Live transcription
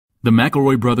The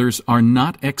McElroy brothers are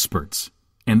not experts,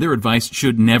 and their advice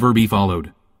should never be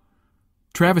followed.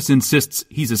 Travis insists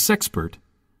he's a sexpert,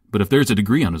 but if there's a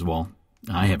degree on his wall,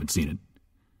 I haven't seen it.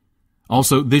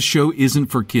 Also, this show isn't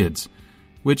for kids,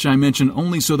 which I mention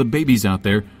only so the babies out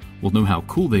there will know how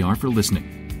cool they are for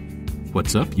listening.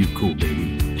 What's up, you cool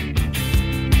baby?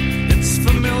 It's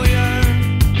familiar,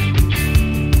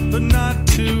 but not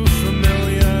too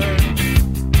familiar,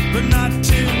 but not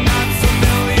too not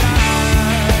familiar.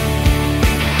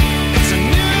 It's a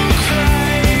new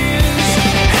craze.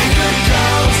 Hey, good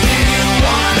girls, do you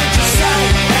wanna just say,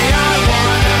 hey, I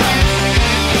wanna?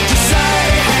 Just say,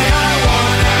 hey, I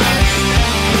wanna.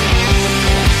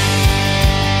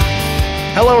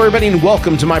 Hello, everybody, and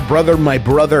welcome to My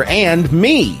Brother, and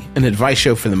Me, an advice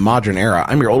show for the modern era.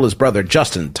 I'm your oldest brother,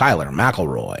 Justin Tyler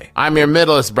McElroy. I'm your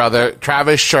middlest brother,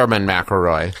 Travis Sherman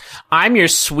McElroy. I'm your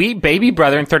sweet baby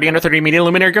brother and 30 under 30 media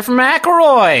luminary Griffin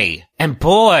McElroy. And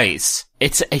boys,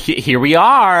 here we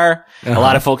are. A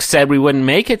lot of folks said we wouldn't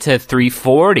make it to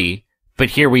 340, but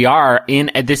here we are.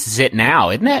 This is it now,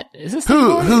 isn't it? Is this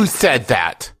Who said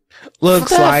that?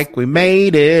 Looks like we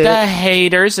made it. The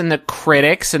haters and the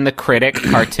critics and the critic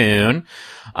cartoon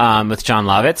with John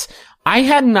Lovitz. I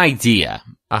had an idea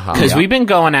because we've been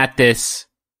going at this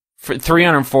for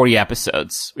 340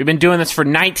 episodes. We've been doing this for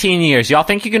 19 years. Y'all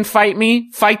think you can fight me?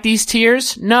 Fight these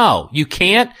tears? No, you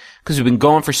can't, because we've been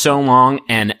going for so long.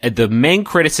 And the main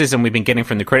criticism we've been getting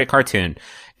from the critic cartoon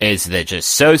is they're just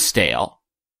so stale.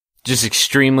 Just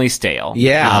extremely stale.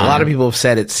 Yeah, a lot of people have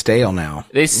said it's stale now.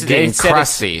 They Getting said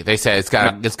crusty. They said it's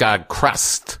got a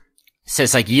crust. It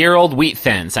says like year-old wheat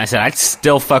thins. I said I'd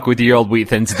still fuck with year-old wheat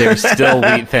thins. They're still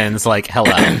wheat thins. Like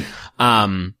hello.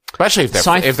 Especially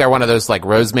if they're one of those like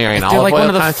rosemary and they're olive like oil one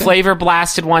of the kind thing. flavor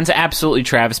blasted ones. Absolutely,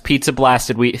 Travis. Pizza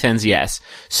blasted wheat thins. Yes.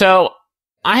 So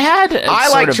I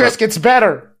like Triscuits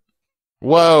better.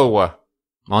 Whoa.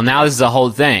 Well, now this is the whole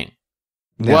thing.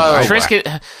 Whoa.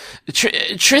 Triscuits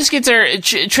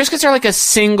are like a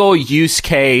single use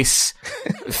case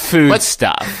food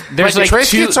stuff. There's like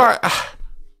Triscuits are.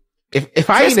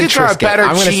 If I eat a Triscuits are a Triscuit, better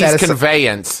I'm gonna cheese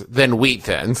conveyance than wheat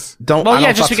thins.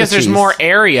 Just because there's more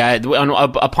area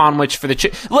upon which for the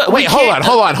cheese. Wait,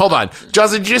 hold on.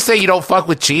 Justin, did you just say you don't fuck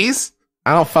with cheese?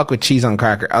 I don't fuck with cheese on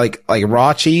cracker. I like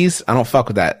raw cheese. I don't fuck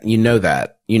with that. You know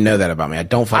that. You know that about me. I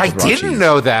don't fuck with raw cheese. I didn't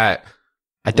know that.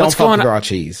 I don't fuck with raw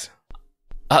cheese.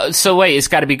 So wait, it's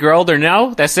got to be grilled or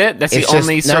no? That's it? That's the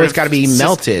only sort of... No, it's got to be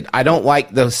melted. I don't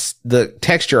like the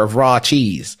texture of raw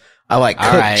cheese. I like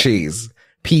cooked cheese.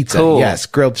 Pizza, cool. Yes.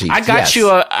 Grilled cheese, I got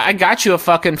you a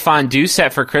fucking fondue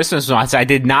set for Christmas once. I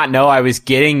did not know I was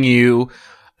getting you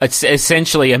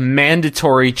essentially a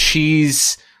mandatory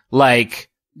cheese, like,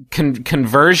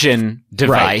 conversion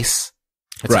device. Right.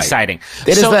 It's exciting.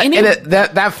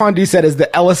 That fondue set is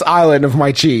the Ellis Island of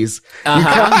my cheese. You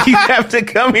have to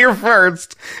come here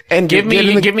first and give me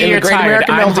your tired.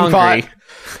 I'm hungry. Pot.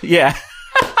 Yeah.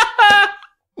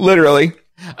 Literally.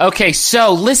 Okay,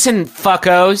 so listen,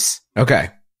 fuckos. Okay.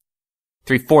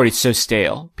 340 is so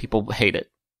stale. People hate it.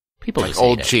 People like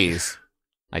old cheese.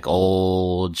 Like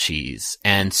old cheese.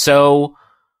 And so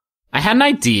I had an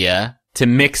idea to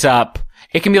mix up.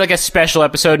 It can be like a special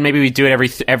episode. Maybe we do it every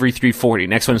 340.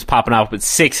 Next one's popping up with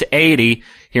 680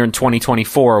 here in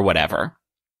 2024 or whatever.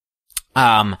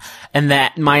 And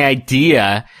that my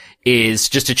idea is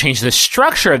just to change the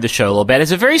structure of the show a little bit. It's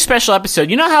a very special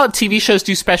episode. You know how TV shows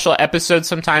do special episodes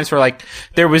sometimes where like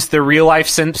there was the real life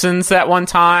Simpsons that one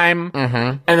time. Mm-hmm.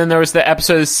 And then there was the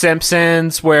episode of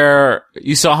Simpsons where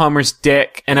you saw Homer's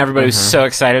dick and everybody was so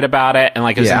excited about it. And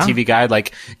like it was in TV Guide,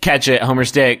 like catch it,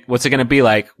 Homer's dick. What's it going to be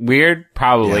like? Weird?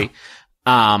 Probably.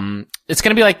 Yeah. It's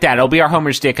going to be like that. It'll be our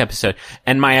Homer's dick episode.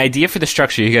 And my idea for the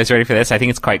structure, you guys ready for this? I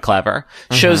think it's quite clever.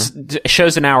 Shows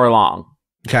an hour long.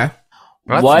 Okay.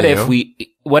 What if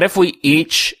we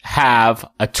each have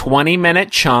a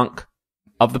 20-minute chunk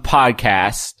of the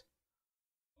podcast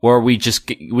where we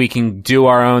can do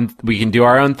our own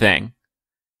thing,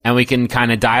 and we can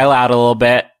kind of dial out a little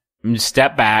bit and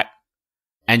step back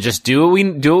and just do what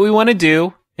we want to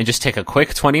do and just take a quick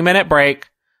 20-minute break.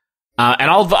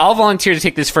 And I'll volunteer to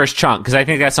take this first chunk because I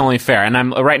think that's only fair.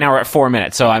 And right now we're at 4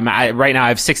 minutes. So right now I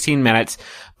have 16 minutes.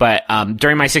 But,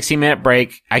 during my 16-minute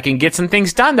break, I can get some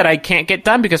things done that I can't get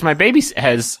done because my baby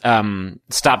has,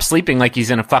 stopped sleeping like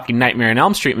he's in a fucking Nightmare on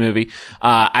Elm Street movie.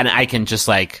 And I can just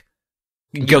like,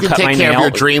 go cut my nail. Take care of your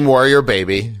dream warrior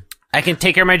baby. I can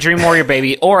take care of my dream warrior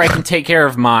baby, or I can take care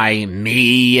of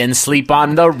me and sleep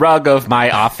on the rug of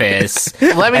my office.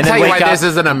 Let me tell you why this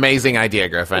is an amazing idea,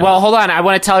 Griffin. Well, hold on. I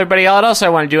want to tell everybody else I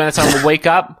want to do, and that's I'm going to wake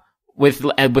up with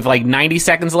like 90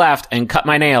 seconds left and cut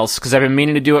my nails because I've been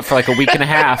meaning to do it for like a week and a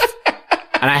half.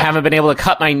 I haven't been able to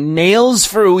cut my nails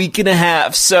for a week and a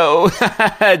half. So,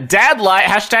 dad life,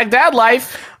 hashtag dad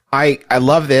life. I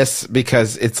love this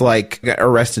because it's like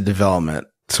Arrested Development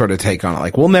sort of take on it.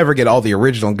 Like, we'll never get all the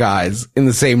original guys in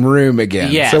the same room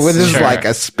again. Yes, so this is sure. like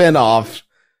a spin-off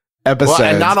episode. Well,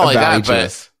 and not only about that, each of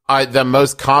us. but the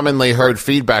most commonly heard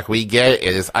feedback we get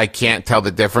is, I can't tell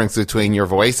the difference between your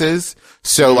voices.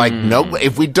 So like, no,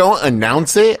 if we don't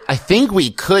announce it, I think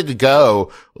we could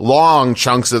go long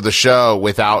chunks of the show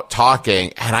without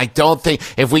talking. And I don't think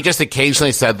if we just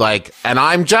occasionally said like, and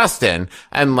I'm Justin,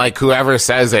 and like whoever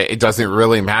says it, it doesn't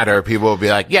really matter. People will be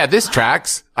like, yeah, this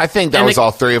tracks. I think that was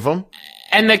all three of them.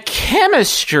 And the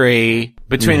chemistry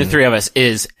between the three of us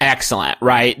is excellent,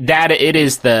 right? That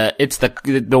it's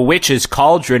the witch's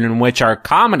cauldron in which our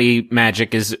comedy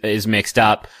magic is mixed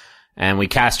up, and we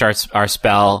cast our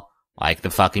spell like the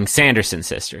fucking Sanderson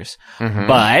sisters.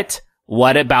 But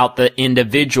what about the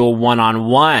individual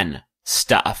one-on-one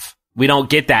stuff? We don't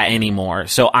get that anymore.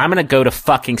 So I'm gonna go to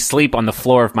fucking sleep on the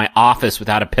floor of my office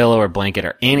without a pillow or blanket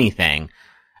or anything.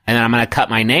 And then I'm going to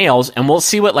cut my nails, and we'll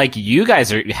see what like you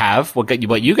guys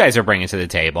what you guys are bringing to the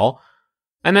table.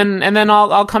 And then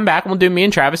I'll come back and we'll do me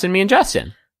and Travis and me and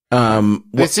Justin.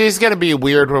 This is going to be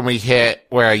weird when we hit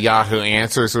where Yahoo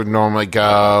Answers would normally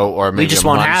go, or maybe We just a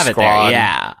won't Munch have it Squad.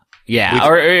 there.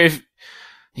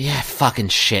 Yeah. Fucking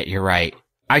shit. You're right.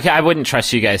 I wouldn't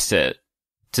trust you guys to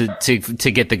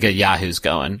get the good Yahoos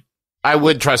going. I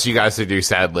would trust you guys to do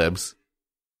Sad Libs.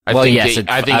 I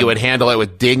think you would handle it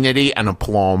with dignity and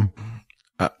aplomb.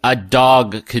 A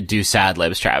dog could do Sad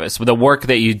Libs, Travis. The work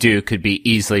that you do could be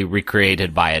easily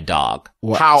recreated by a dog.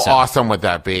 How awesome would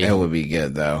that be? It would be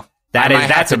good though.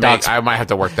 That's a dog's. I might have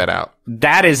to work that out.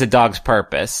 That is a dog's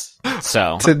purpose.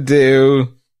 So To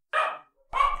do.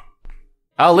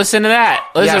 oh, listen to that!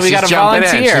 Listen, Yeah, we got a she's jumping in.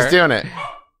 volunteer. She's doing it.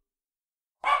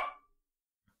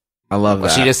 I love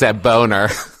that. She just said boner.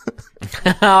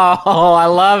 Oh, I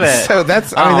love it. So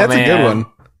that's a good man. one.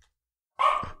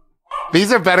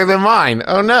 These are better than mine.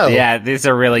 Oh no. Yeah, these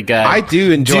are really good. I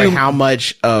do enjoy how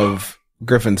much of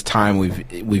Griffin's time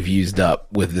we've used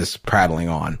up with this prattling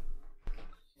on.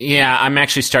 Yeah, I'm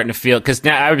actually starting to feel, because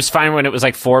now I was fine when it was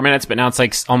like 4 minutes, but now it's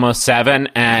like almost 7,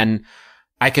 and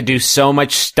I could do so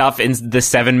much stuff in the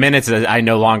 7 minutes that I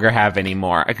no longer have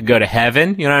anymore. I could go to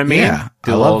heaven, you know what I mean? Yeah,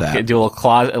 do I love that. Do a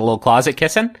little closet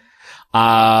kissing,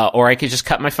 or I could just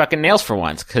cut my fucking nails for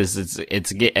once, because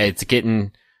it's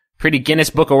getting pretty Guinness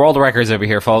Book of World Records over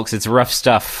here, folks. It's rough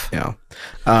stuff. Yeah.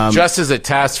 Just as a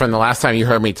test from the last time you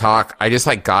heard me talk, I just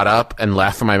like got up and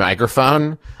left my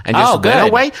microphone and just went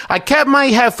away. I kept my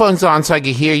headphones on so I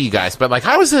could hear you guys, but like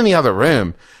I was in the other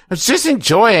room. I was just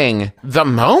enjoying the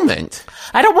moment.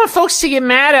 I don't want folks to get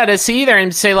mad at us either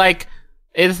and say like,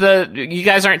 you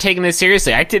guys aren't taking this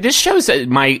seriously. This shows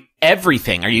my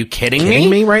everything. Are you kidding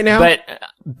me right now?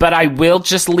 But I will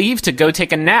just leave to go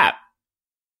take a nap.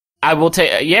 I will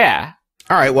take, yeah.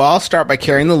 All right. Well, I'll start by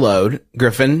carrying the load.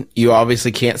 Griffin, you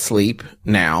obviously can't sleep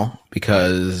now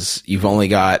because you've only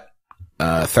got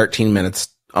 13 minutes,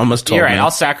 almost 12 You're right.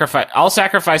 minutes. I'll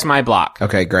sacrifice my block.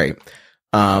 Okay, great.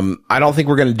 I don't think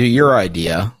we're going to do your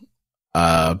idea,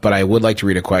 but I would like to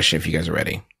read a question if you guys are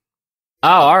ready. Oh,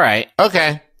 all right.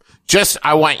 Okay. Just,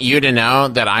 I want you to know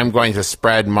that I'm going to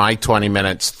spread my 20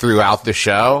 minutes throughout the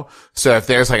show. So if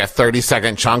there's like a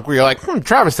 30-second chunk where you're like,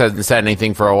 Travis hasn't said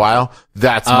anything for a while,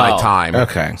 that's my time.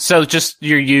 Okay. So just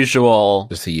your usual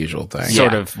Just the usual thing.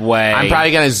 sort of way. I'm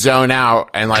probably going to zone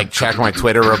out and like check my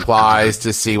Twitter replies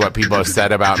to see what people have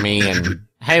said about me. And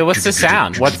Hey, what's the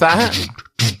sound? what's that?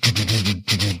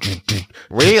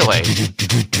 Really?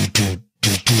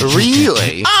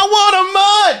 Really? I want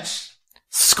a munch!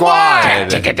 Squad. I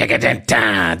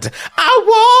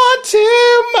want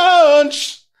to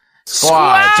munch!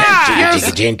 Squad. Here's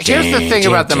the thing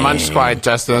about the Munch Squad,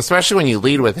 Justin, especially when you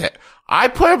lead with it. I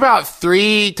put about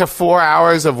 3 to 4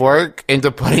 hours of work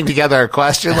into putting together a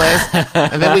question list,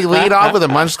 and then we lead off with a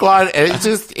Munch Squad, and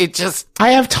it just.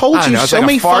 I have told I don't you know, it's so like a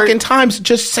many fart. fucking times,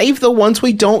 just save the ones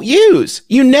we don't use.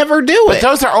 You never do But it.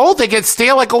 those are old. They get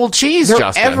stale like old cheese, They're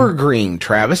Justin. evergreen,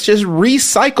 Travis. Just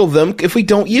recycle them if we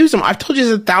don't use them. I've told you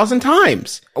this 1,000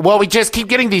 times. Well, we just keep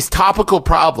getting these topical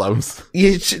problems.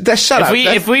 Shut up.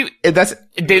 That's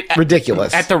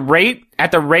ridiculous. At the rate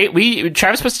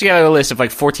Travis puts together a list of like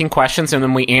 14 questions and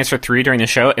then we answer 3 during the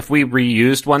show. If we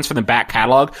reused ones from the back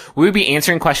catalog, we would be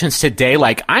answering questions today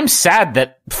like, I'm sad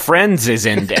that Friends is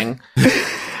ending.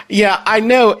 Yeah, I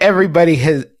know everybody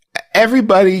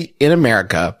in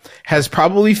America has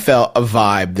probably felt a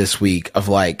vibe this week of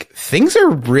like, things are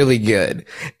really good.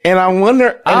 And I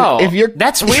wonder if you're,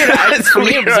 that's weird. That's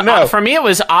weird, I know. For me, it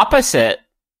was opposite.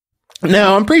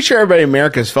 No, I'm pretty sure everybody in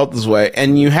America has felt this way,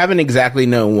 and you haven't exactly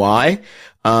known why.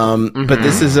 But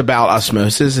this is about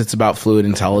osmosis. It's about fluid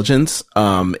intelligence.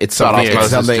 It's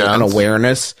something, an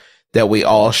awareness that we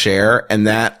all share. And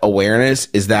that awareness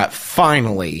is that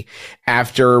finally,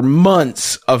 after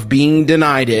months of being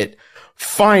denied it,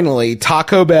 finally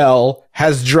Taco Bell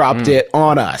has dropped it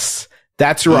on us.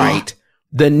 That's right.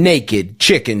 The Naked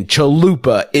Chicken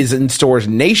Chalupa is in stores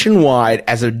nationwide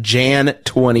as of Jan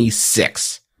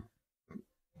 26.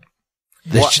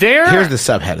 Here's the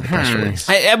subhead of the press release.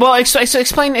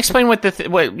 Explain what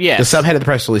yes. The subhead of the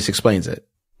press release explains it.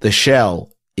 The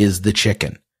shell is the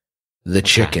chicken. The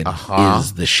chicken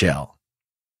is the shell.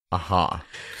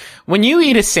 When you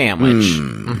eat a sandwich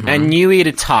and you eat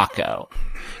a taco,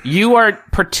 you are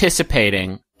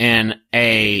participating in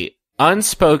a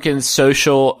unspoken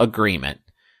social agreement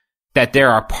that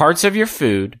there are parts of your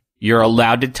food you're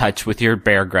allowed to touch with your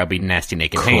bare, grubby, nasty,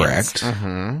 naked hands.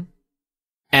 Correct.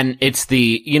 And it's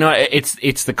the,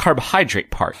 it's the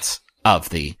carbohydrate parts of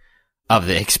the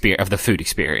food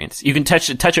experience. You can touch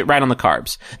it right on the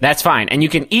carbs. That's fine. And you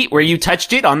can eat where you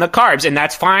touched it on the carbs, and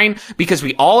that's fine because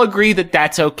we all agree that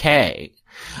that's okay.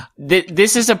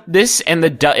 This and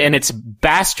its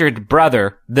bastard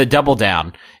brother, the Double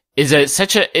Down, is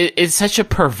such a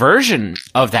perversion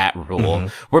of that rule,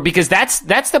 where because that's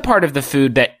the part of the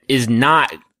food that is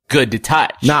not good to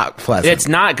touch. Not pleasant. It's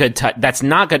not good that's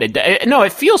not good. No,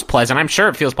 it feels pleasant. I'm sure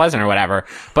it feels pleasant or whatever.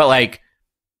 But like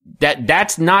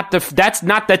that's not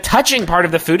the touching part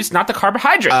of the food. It's not the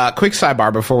carbohydrate. Quick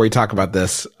sidebar before we talk about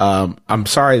this. I'm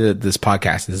sorry that this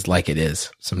podcast is like it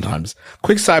is sometimes.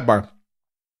 Quick sidebar.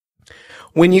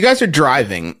 When you guys are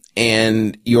driving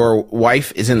and your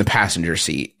wife is in the passenger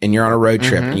seat and you're on a road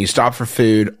trip and you stop for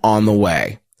food on the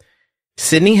way,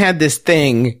 Sydney had this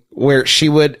thing where she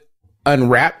would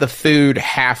unwrap the food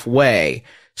halfway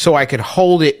so I could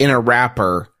hold it in a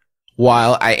wrapper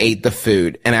while I ate the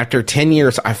food. And after 10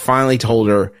 years, I finally told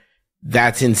her,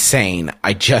 that's insane.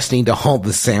 I just need to hold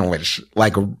the sandwich,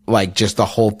 like just the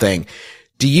whole thing.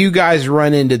 Do you guys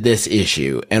run into this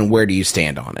issue, and where do you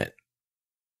stand on it?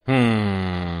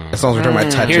 As long as we're talking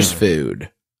about touching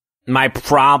food. My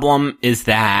problem is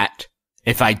that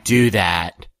if I do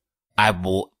that, I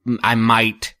will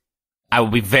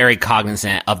be very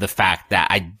cognizant of the fact that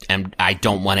I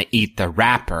don't want to eat the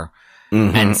wrapper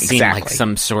and seem like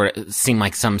some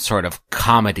sort of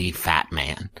comedy fat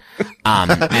man.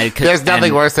 There's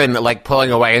nothing worse than like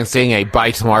pulling away and seeing a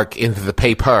bite mark into the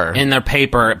paper. In the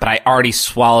paper, but I already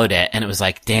swallowed it, and it was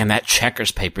like, damn, that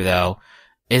Checkers paper though.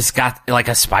 It's got like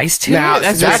a spice to it.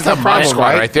 That's the problem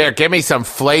right there. Give me some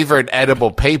flavored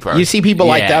edible paper. You see people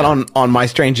like that on My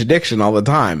Strange Addiction all the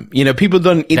time. People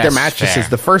don't eat their mattresses. Fair.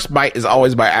 The first bite is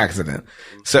always by accident.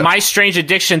 So My Strange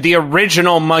Addiction, the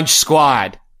original Munch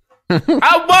Squad. I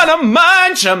want to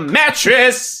munch a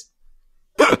mattress.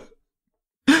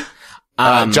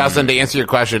 Justin, to answer your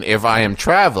question, if I am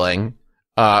traveling,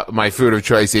 my food of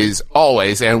choice is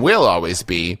always and will always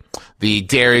be the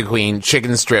Dairy Queen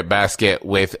chicken strip basket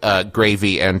with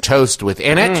gravy and toast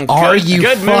within it. Are you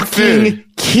fucking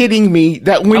kidding me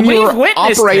that when you're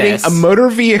operating a motor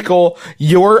vehicle,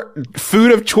 your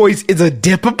food of choice is a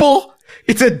dippable?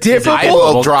 It's a dippable? I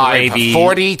will drive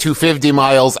 40 to 50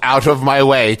 miles out of my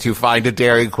way to find a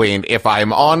Dairy Queen if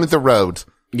I'm on the road.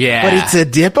 Yeah. But it's a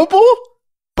dippable?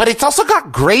 But it's also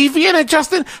got gravy in it,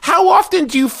 Justin. How often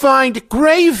do you find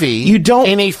gravy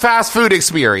in a fast food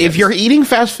experience? If you're eating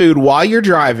fast food while you're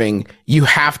driving, you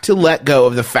have to let go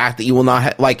of the fact that you will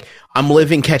not I'm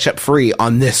living ketchup free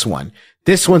on this one.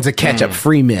 This one's a ketchup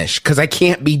free mish because I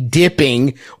can't be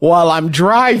dipping while I'm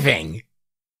driving.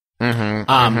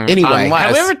 Anyway,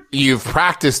 unless you've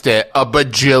practiced it a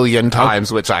bajillion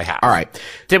times, which I have. All right.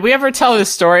 Did we ever tell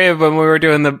this story of when we were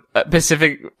doing the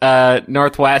Pacific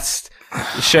Northwest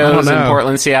shows in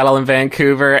Portland, Seattle, and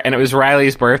Vancouver, and it was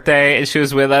Riley's birthday, and she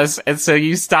was with us, and so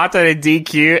you stopped at a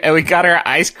DQ, and we got her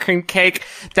ice cream cake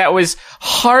that was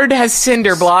hard as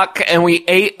cinder block, and we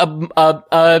ate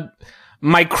a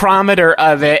micrometer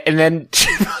of it, and then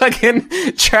fucking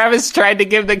Travis tried to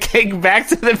give the cake back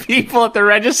to the people at the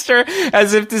register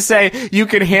as if to say, you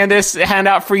can hand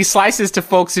out free slices to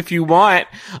folks if you want.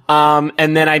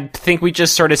 And then I think we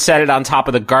just sort of set it on top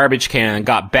of the garbage can and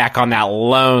got back on that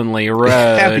lonely road.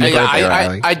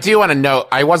 I do want to note,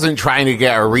 I wasn't trying to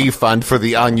get a refund for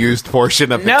the unused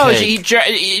portion of the cake.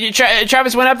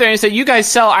 Travis went up there and said, you guys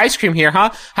sell ice cream here, huh?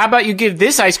 How about you give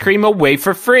this ice cream away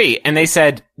for free? And they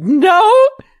said, no.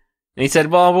 And he said,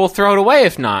 well, we'll throw it away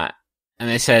if not. And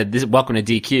they said, welcome to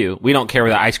DQ. We don't care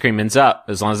where the ice cream ends up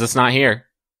as long as it's not here.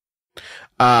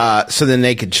 So the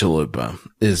naked chalupa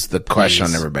is the question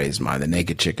Please. on everybody's mind. The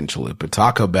naked chicken chalupa.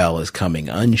 Taco Bell is coming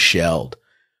unshelled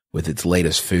with its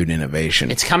latest food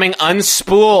innovation. It's coming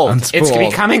unspooled. It's Unspooled.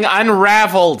 becoming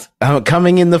unraveled.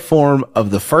 Coming in the form of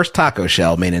the first taco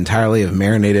shell made entirely of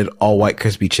marinated all white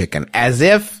crispy chicken. As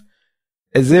if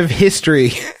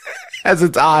history has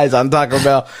its eyes on Taco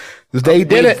Bell. They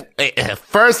did it.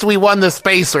 First, we won the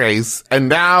space race, and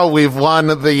now we've won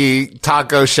the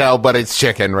taco shell, but it's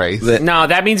chicken race. No,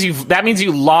 that means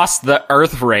you lost the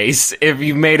Earth race if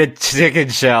you made a chicken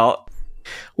shell.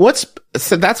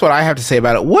 So that's what I have to say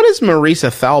about it. What does Marisa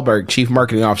Thalberg, Chief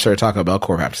Marketing Officer at Taco Bell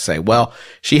Corp, have to say? Well,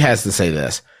 she has to say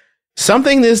this.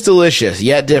 Something this delicious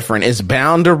yet different is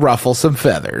bound to ruffle some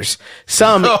feathers.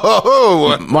 Some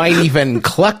might even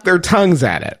cluck their tongues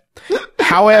at it.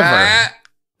 However,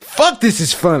 fuck, this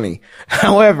is funny.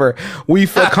 However, we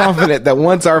feel confident that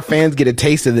once our fans get a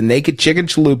taste of the naked chicken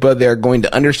chalupa, they're going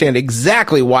to understand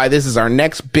exactly why this is our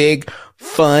next big,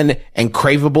 fun, and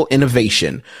craveable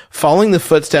innovation. Following the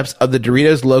footsteps of the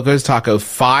Doritos Locos Taco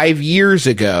 5 years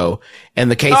ago,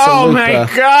 and the queso Oh lupa,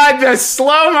 my god, the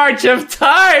slow march of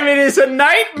time! It is a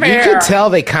nightmare! you can tell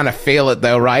they kind of feel it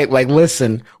though, right? Like,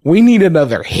 listen, we need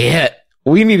another hit.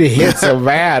 We need a hit so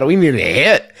bad. We need a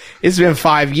hit. It's been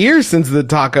 5 years since the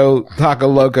Taco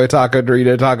Loco, Taco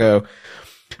Dorito, Taco.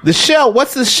 The shell,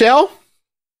 what's the shell?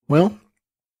 Well,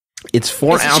 it's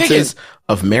 4 ounces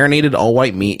of marinated all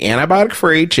white meat, antibiotic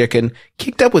free chicken,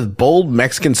 kicked up with bold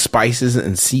Mexican spices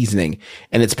and seasoning.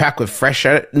 And it's packed with fresh.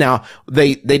 Now,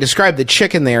 they describe the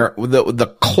chicken there.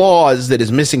 The clause that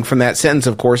is missing from that sentence,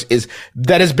 of course, is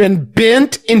that has been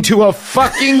bent into a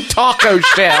fucking taco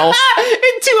shell.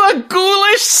 Into a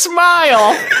ghoulish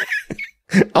smile!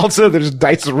 Also, there's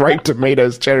diced ripe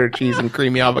tomatoes, cheddar cheese, and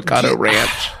creamy avocado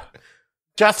ranch.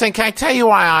 Justin, can I tell you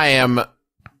why I am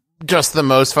just the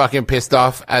most fucking pissed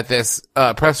off at this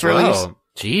press release? Oh,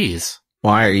 jeez.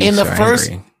 Why are you In so the first-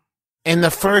 angry? In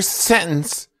the first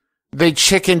sentence, they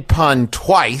chicken pun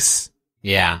twice,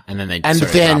 Yeah, and then they and sort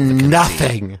of then drop the conceit.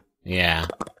 nothing. Yeah.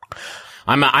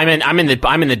 I'm in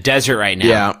the desert right now.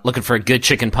 Yeah. Looking for a good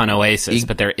chicken pun oasis,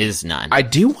 but there is none. I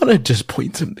do want to just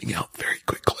point something out very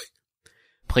quickly.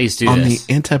 Please do On this.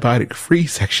 the antibiotic-free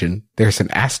section, there's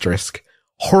an asterisk.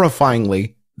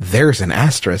 Horrifyingly, there's an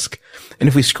asterisk. And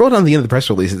if we scroll down the end of the press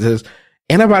release, it says,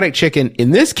 antibiotic chicken,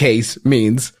 in this case,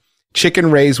 means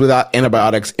chicken raised without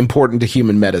antibiotics important to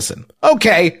human medicine.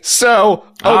 Okay, so,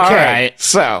 All right.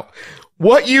 so,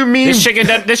 what you mean,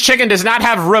 This chicken does not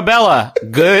have rubella.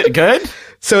 Good?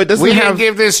 so it doesn't We have, didn't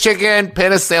give this chicken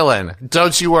penicillin.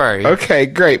 Don't you worry. okay,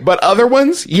 great. But other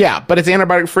ones, yeah, but it's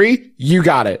antibiotic-free, you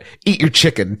got it. Eat your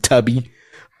chicken, Tubby.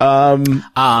 And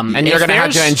you're if going to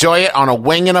have to there's- enjoy it on a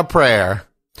wing and a prayer.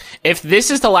 If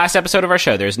this is the last episode of our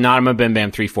show, there's not a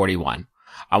MBMBaM 341.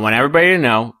 I want everybody to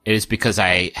know it is because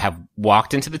I have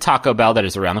walked into the Taco Bell that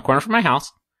is around the corner from my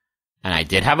house, and I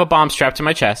did have a bomb strapped to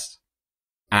my chest,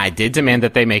 and I did demand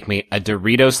that they make me a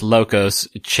Doritos Locos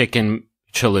chicken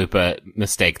chalupa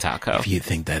mistake taco. If you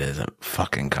think that isn't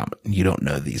fucking common, you don't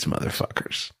know these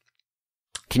motherfuckers.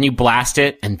 Can you blast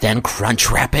it and then crunch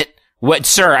wrap it? What,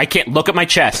 sir? I can't look at my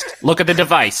chest. Look at the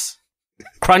device.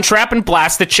 Crunch wrap and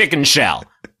blast the chicken shell.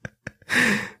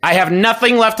 I have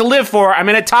nothing left to live for. I'm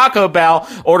in a Taco Bell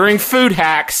ordering food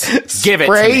hacks. Give it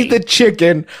to Spray me. the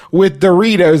chicken with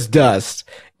Doritos dust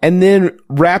and then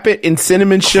wrap it in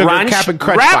cinnamon sugar cap and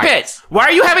crunch wrap bites. it. Why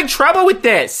are you having trouble with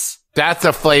this? That's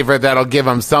a flavor that'll give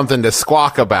them something to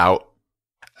squawk about.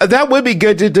 That would be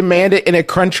good to demand it in a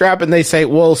crunch wrap, and they say,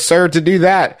 well, sir, to do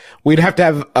that, we'd have to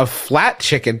have a flat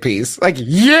chicken piece. Like,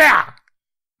 yeah,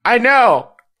 I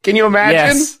know. Can you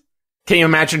imagine? Yes. Can you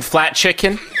imagine flat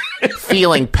chicken?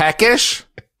 Feeling peckish?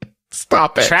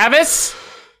 Stop it. Travis,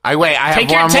 I have take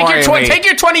one more in me.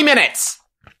 your 20 minutes.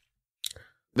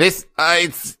 This,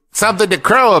 it's something to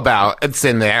crow about. It's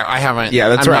in there. I haven't. Yeah,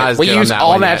 that's I'm not right. as We good on use that all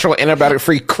one yet. natural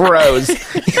antibiotic-free crows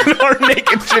in our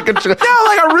naked chicken. No,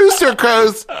 like a rooster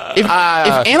crows. If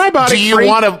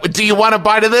antibiotic Do you want a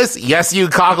bite of this? Yes, you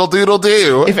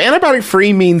cockle-doodle-doo. If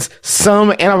antibiotic-free means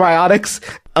some antibiotics,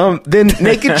 then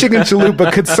naked chicken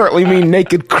chalupa could certainly mean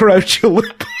naked crow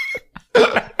chalupa.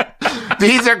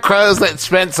 These are crows that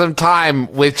spent some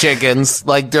time with chickens,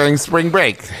 like during spring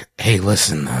break. Hey,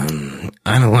 listen,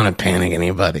 I don't want to panic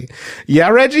anybody. Yeah,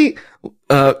 Reggie?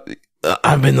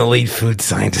 I've been the lead food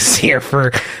scientist here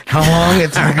for how long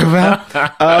it's talking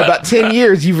about 10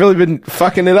 years. You've really been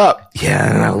fucking it up.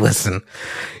 Yeah, no, listen.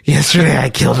 Yesterday I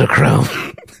killed a crow.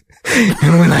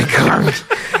 And when I carved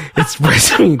its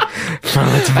breast meat from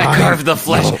its body. I carved the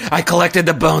flesh. No, I collected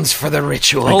the bones for the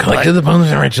ritual. I collected the bones of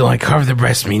the ritual. I carved the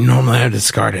breast meat normally I would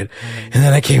discard it. And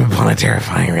then I came upon a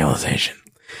terrifying realization.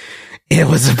 It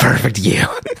was a perfect U.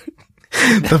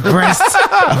 The breast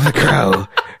of the crow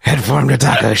had formed a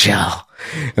taco shell.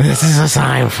 This is a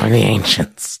sign from the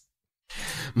ancients.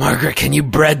 Margaret, can you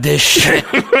bread this shit?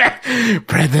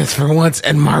 Bread this for once,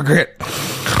 and Margaret,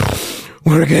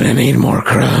 we're gonna need more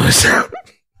crows.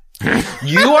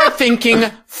 You are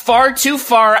thinking far too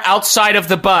far outside of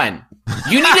the bun.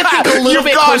 You need to think a little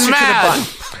bit closer to the bun.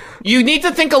 You need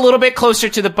to think a little bit closer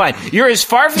to the bun. You're as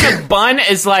far from the bun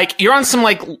as like, you're on some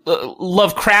like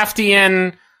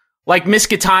Lovecraftian, like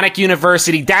Miskatonic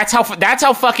University. That's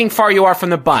how fucking far you are from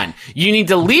the bun. You need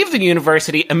to leave the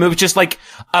university and move just like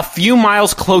a few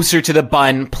miles closer to the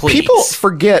bun, please. People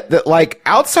forget that, like,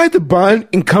 outside the bun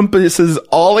encompasses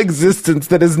all existence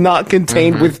that is not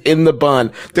contained within the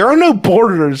bun. There are no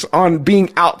borders on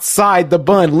being outside the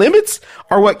bun. Limits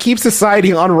are what keep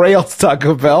society on rails,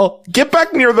 Taco Bell. Get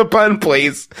back near the bun,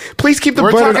 please. Please keep the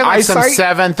We're bun in talking like some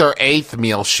eyesight. 7th or 8th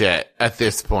meal shit at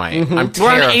this point. I'm We're on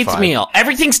terrified. 8th meal.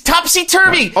 Everything's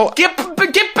topsy-turvy. Oh. Get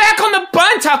back on the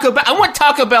bun, Taco Bell. I want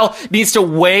Taco Bell needs to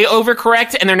way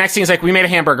overcorrect, and their next thing is like, we made a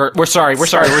hamburger. We're sorry.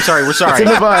 It's in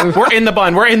the bun. We're in the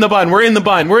bun. We're in the bun. We're in the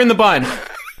bun. We're in the bun.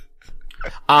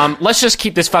 Let's just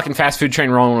keep this fucking fast food train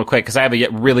rolling real quick, because I have a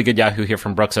really good Yahoo here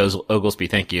from Brooks Oglesby.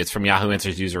 Thank you. It's from Yahoo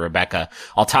Answers user Rebecca.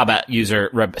 Altaba user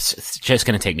it's just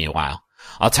gonna take me a while.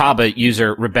 Altaba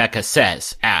user Rebecca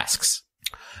asks,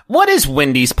 what is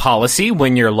Wendy's policy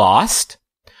when you're lost?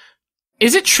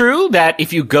 Is it true that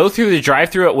if you go through the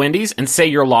drive-thru at Wendy's and say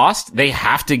you're lost, they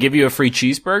have to give you a free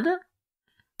cheeseburger?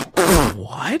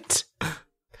 What?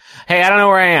 Hey, I don't know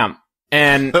where I am.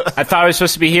 And I thought I was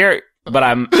supposed to be here, but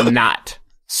I'm not.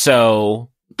 So,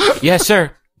 yes,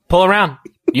 sir. Pull around.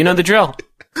 You know the drill.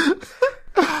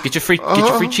 Get your free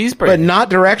cheeseburger. But not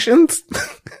directions?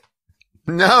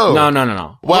 No.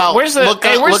 No. Well, where's the, look,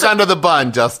 hey, look under the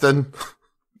bun, Justin.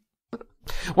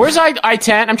 Where's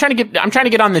I-10? I'm trying to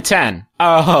get on the 10.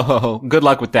 Oh, good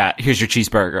luck with that. Here's your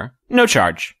cheeseburger. No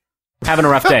charge. Having a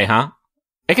rough day, huh?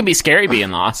 It can be scary being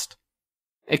lost.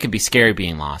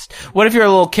 What if you're a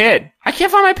little kid? I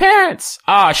can't find my parents.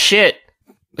 Oh shit.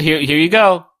 Here you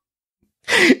go.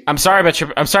 I'm sorry about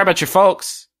your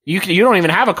folks. You don't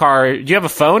even have a car. Do you have a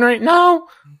phone or no?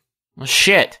 Well,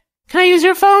 shit. Can I use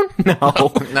your phone?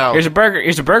 No. No. Here's a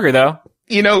burger though.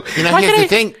 You know, Here's the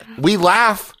thing. We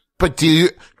laugh, but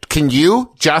can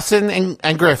you, Justin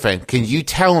and Griffin, can you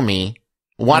tell me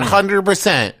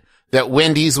 100% that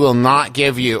Wendy's will not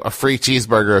give you a free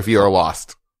cheeseburger if you are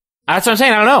lost? That's what I'm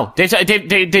saying. I don't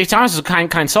know. Dave Thomas is a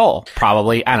kind soul.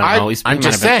 Probably. I don't know. I'm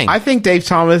just saying. I think Dave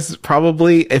Thomas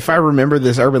probably, if I remember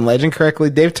this urban legend correctly,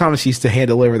 Dave Thomas used to hand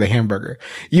deliver the hamburger.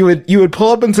 You would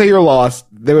pull up and say you're lost.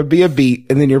 There would be a beat,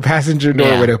 and then your passenger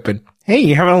door would open. Hey,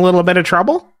 you having a little bit of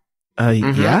trouble?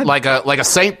 Yeah. Like a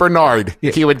Saint Bernard.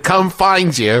 Yeah. He would come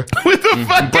find you With the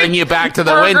fucking bring you back to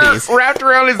the burger Wendy's. wrapped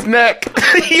around his neck.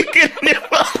 You can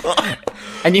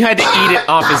And you had to eat it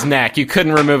off his neck. You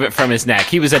couldn't remove it from his neck.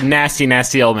 He was a nasty,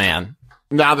 nasty old man.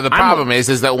 Now the problem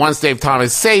is that once Dave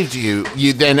Thomas saved you,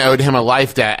 you then owed him a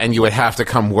life debt, and you would have to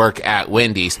come work at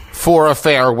Wendy's for a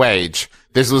fair wage.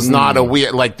 This was not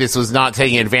this was not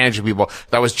taking advantage of people.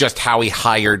 That was just how he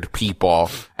hired people.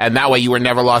 And that way you were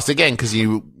never lost again, because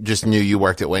you just knew you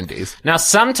worked at Wendy's. Now,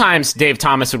 sometimes Dave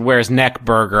Thomas would wear his neck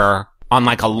burger on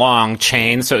like a long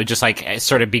chain, so it would just like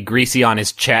sort of be greasy on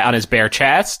his bare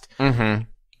chest. Mm-hmm.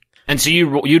 And so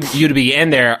you'd be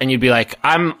in there and you'd be like,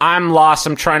 I'm lost.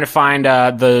 I'm trying to find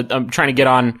I'm trying to get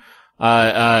on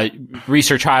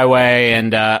Research Highway,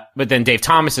 and but then Dave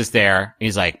Thomas is there.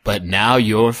 He's like, but now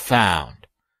you're found.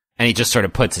 And he just sort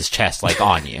of puts his chest like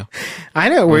on you. I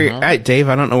know where you're at, Dave.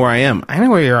 I don't know where I am. I know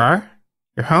where you are.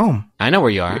 You're home. I know where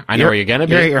you are. I know where you're gonna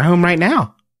be. You're at your home right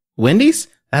now. Wendy's?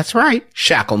 That's right.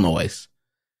 Shackle noise.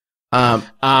 Now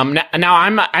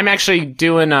I'm actually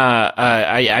doing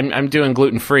I'm doing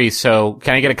gluten free. So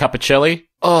can I get a cup of chili?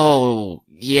 Oh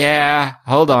yeah.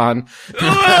 Hold on.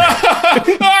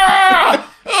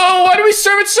 Oh, why do we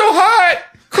serve it so hot?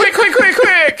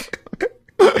 Quick!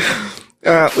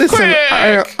 Listen,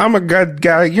 I'm a good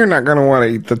guy. You're not going to want to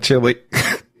eat the chili.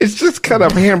 It's just cut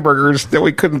up hamburgers that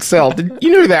we couldn't sell.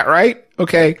 You knew that, right?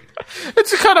 Okay.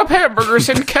 It's a cut up hamburgers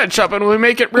and ketchup, and we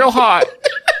make it real hot.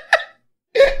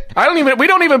 We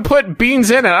don't even put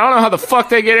beans in it. I don't know how the fuck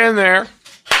they get in there.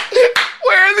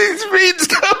 Where are these beans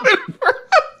coming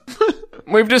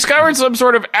from? We've discovered some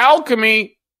sort of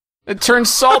alchemy that turns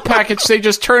salt packets, they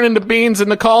just turn into beans in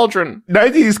the cauldron.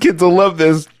 90s kids will love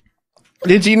this.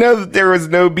 Did you know that there was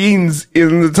no beans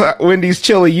in the Wendy's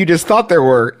chili? You just thought there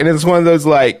were. And it's one of those,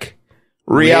 like,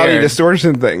 reality Weird.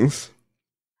 distortion things.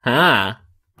 Huh.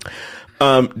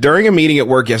 During a meeting at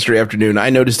work yesterday afternoon, I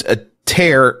noticed a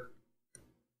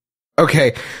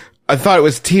Okay. I thought it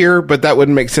was tear, but that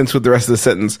wouldn't make sense with the rest of the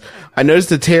sentence. I noticed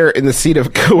a tear in the seat of a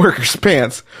coworker's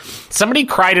pants. Somebody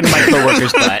cried in my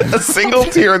coworker's butt. A single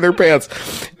tear in their pants.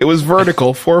 It was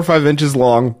vertical, 4 or 5 inches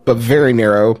long, but very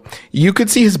narrow. You could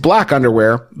see his black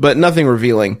underwear, but nothing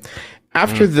revealing.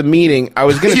 After the meeting, I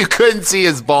was going to... You couldn't see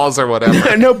his balls or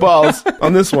whatever. No balls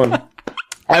on this one.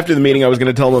 After the meeting, I was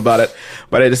going to tell him about it,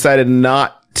 but I decided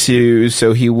not to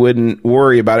so he wouldn't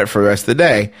worry about it for the rest of the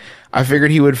day. I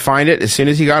figured he would find it as soon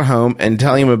as he got home, and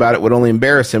telling him about it would only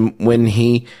embarrass him when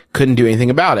he couldn't do anything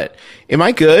about it. Am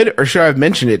I good, or should I have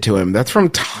mentioned it to him? That's from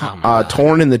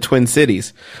Torn in the Twin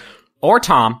Cities. Or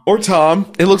Tom. Or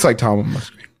Tom. It looks like Tom on my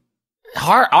screen.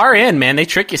 RN, man, they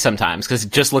trick you sometimes because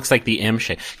it just looks like the M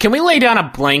shape. Can we lay down a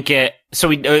blanket so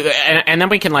we, and then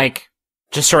we can like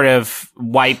just sort of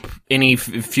wipe any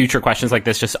future questions like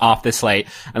this just off the slate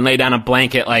and lay down a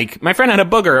blanket like my friend had a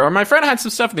booger or my friend had some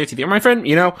stuff in their teeth or my friend,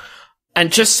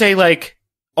 and just say like,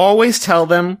 always tell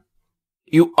them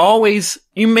you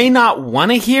may not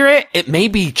want to hear it. It may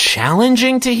be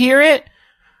challenging to hear it,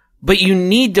 but you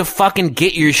need to fucking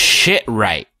get your shit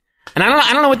right. And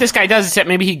I don't know what this guy does except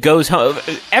maybe he goes home.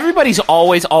 Everybody's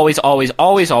always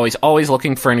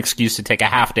looking for an excuse to take a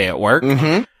half day at work.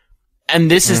 Mm-hmm.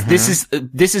 And this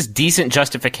is decent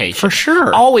justification. For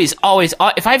sure. Always.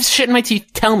 If I have shit in my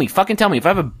teeth, fucking tell me. If I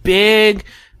have a big,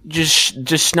 just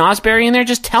snozberry in there,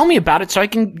 just tell me about it so I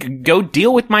can go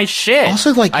deal with my shit.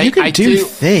 Also, like, you can do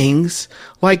things,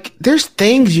 like, there's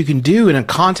things you can do in a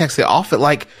context that often,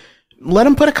 like, let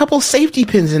him put a couple of safety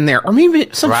pins in there, or maybe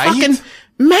some fucking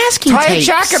masking tape. Tie a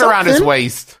jacket around his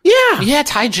waist. Yeah,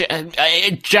 tie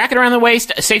a jacket around the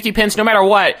waist, safety pins, no matter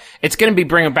what. It's going to be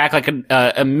bringing back like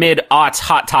a mid-aughts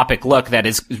hot topic look that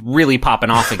is really popping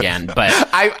off again. But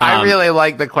I really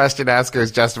like the question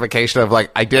asker's justification of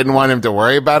like, I didn't want him to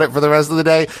worry about it for the rest of the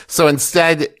day. So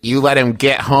instead, you let him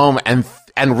get home and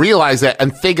realize it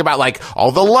and think about like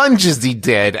all the lunges he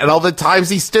did and all the times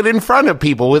he stood in front of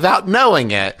people without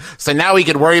knowing it. So now he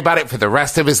can worry about it for the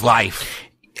rest of his life.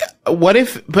 What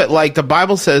if, but like the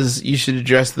Bible says you should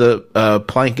address the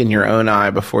plank in your own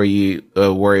eye before you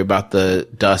worry about the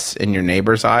dust in your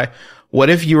neighbor's eye. What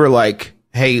if you were like,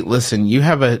 hey, listen, you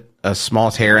have a small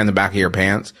tear in the back of your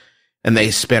pants and they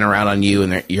spin around on you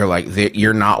and you're like,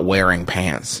 you're not wearing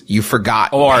pants. You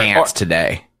forgot pants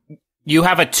today. You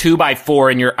have a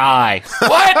 2x4 in your eye.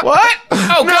 What? What?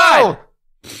 Oh, No! God.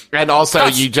 And also,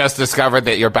 you just discovered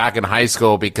that you're back in high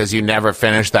school because you never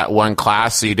finished that one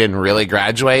class, so you didn't really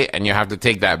graduate, and you have to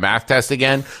take that math test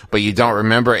again, but you don't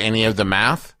remember any of the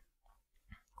math?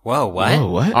 Whoa, what?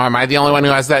 What? Or am I the only one who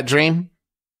has that dream?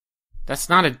 It's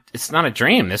not a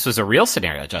dream. This was a real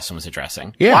scenario Justin was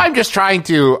addressing. Yeah. Well,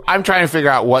 I'm trying to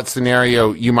figure out what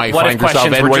scenario you might What find if yourself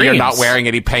questions in were where you're dreams? not wearing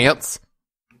any pants,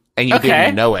 and you Okay.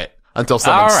 didn't know it until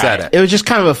someone All right. said it. It was just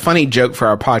kind of a funny joke for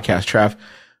our podcast, Trav.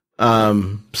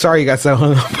 Sorry you got so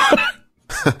hung up on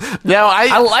it. No,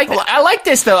 I like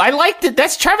this though. I like that.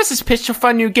 That's Travis's pitch to a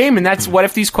fun new game, and that's what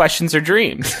if these questions are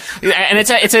dreams? And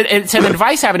it's an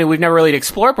advice avenue we've never really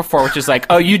explored before, which is like,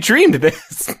 oh, you dreamed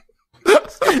this.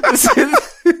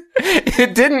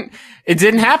 It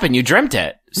didn't happen. You dreamt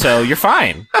it, so you're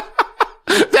fine.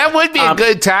 That would be a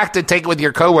good tack to take with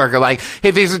your coworker. Like,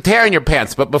 hey, there's a tear in your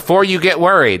pants, but before you get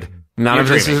worried, none of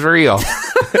this is real.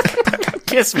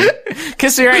 Kiss me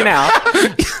right now.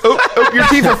 Oh, your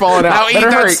teeth are falling out. Now eat Better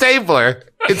that hurry. stapler.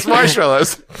 It's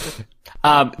marshmallows.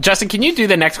 Justin, can you do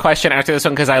the next question after this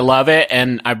one? Because I love it,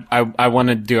 and I want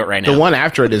to do it right now. The one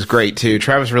after it is great too.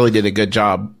 Travis really did a good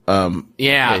job.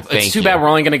 Yeah, thank it's too you. bad we're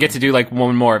only going to get to do like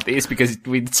one more of these because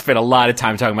we spent a lot of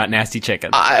time talking about nasty chicken.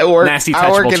 I work nasty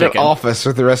touchable in chicken. an office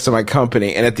with the rest of my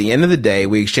company, and at the end of the day,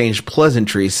 we exchange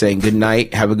pleasantries saying good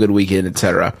night, have a good weekend,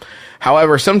 etc.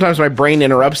 However, sometimes my brain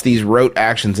interrupts these rote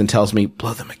actions and tells me,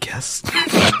 blow them a kiss.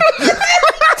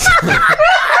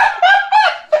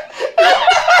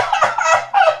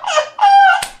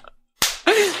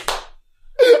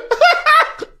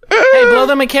 Hey, blow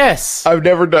them a kiss. I've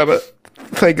never done it.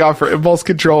 Thank God for impulse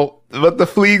control. But the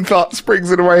fleeting thought springs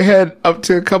into my head up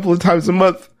to a couple of times a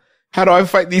month. How do I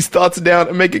fight these thoughts down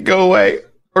and make it go away?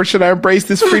 Or should I embrace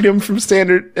this freedom from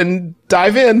standard and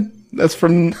dive in? That's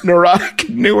from Neurotic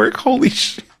Newark. Holy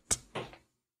shit.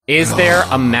 Is there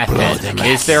a method?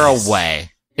 Is there a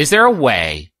way? Is there a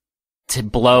way to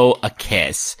blow a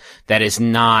kiss that is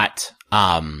not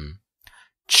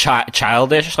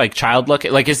childish, like child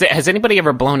looking? Like, has anybody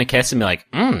ever blown a kiss and be like,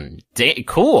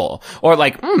 cool, or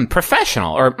like,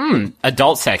 professional, or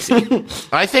adult sexy?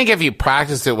 I think if you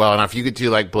practiced it well enough, you could do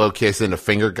like blow kiss into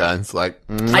finger guns. Like,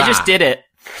 I just did it,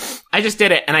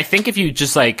 and I think if you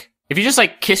just like, if you just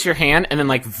like kiss your hand and then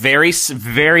like very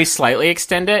slightly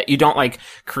extend it, you don't like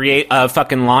create a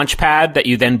fucking launch pad that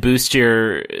you then boost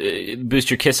your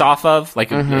kiss off of, like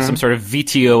some sort of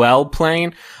VTOL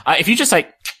plane. If you just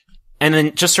like, and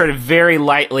then just sort of very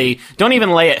lightly, don't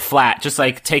even lay it flat, just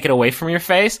like take it away from your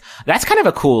face. That's kind of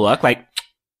a cool look. Like,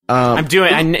 I'm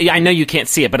doing, I know you can't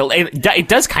see it, but it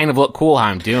does kind of look cool how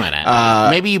I'm doing it.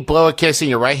 Maybe you blow a kiss in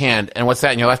your right hand, and what's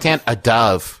that in your left hand? A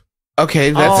dove.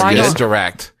 Okay, that's Just good.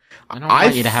 direct. I don't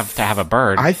want you to have a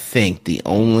bird. I think the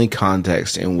only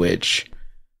context in which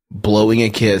blowing a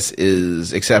kiss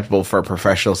is acceptable for a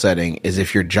professional setting is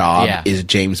if your job is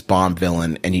James Bond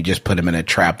villain and you just put him in a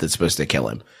trap that's supposed to kill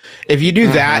him. If you do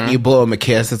that and you blow him a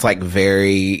kiss, it's like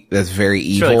that's very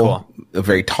evil, really cool.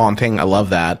 very taunting. I love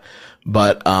that.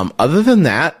 But other than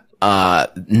that,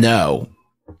 no,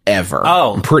 ever.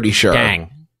 Oh, I'm pretty sure.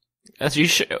 Dang, you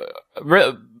should.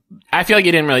 I feel like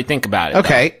you didn't really think about it.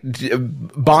 Okay,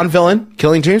 Bond villain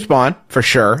killing James Bond for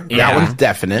sure. Yeah. That one's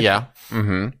definite. Yeah.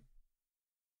 Mm-hmm.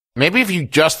 Maybe if you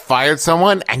just fired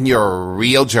someone and you're a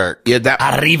real jerk. Yeah,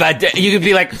 that. You could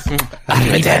be like,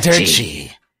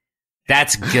 arrivederci.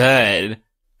 That's good.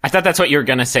 I thought that's what you were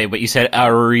gonna say, but you said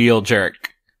a real jerk.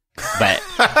 But,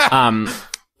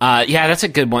 yeah, that's a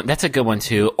good one. That's a good one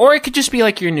too. Or it could just be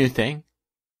like your new thing.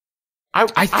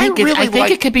 I think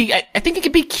it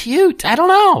could be cute. I don't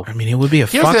know. I mean, it would be a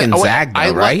fucking zag,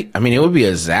 though, right? I mean, it would be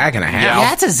a zag and a half.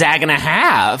 Yeah, it's a zag and a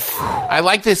half. I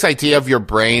like this idea of your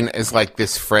brain as like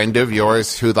this friend of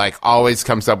yours who like always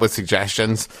comes up with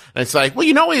suggestions. And it's like, well,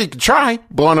 you know what you could try?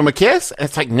 Blowing him a kiss? And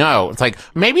it's like, no. It's like,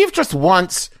 maybe if just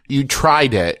once you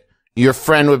tried it, your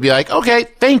friend would be like, okay,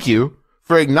 thank you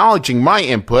for acknowledging my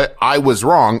input. I was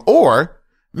wrong. Or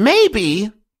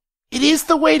maybe it is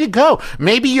the way to go.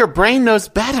 Maybe your brain knows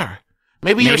better.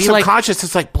 Maybe your subconscious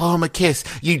is like, blow him a kiss.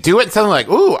 You do it and suddenly like,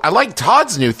 ooh, I like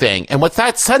Todd's new thing. And what's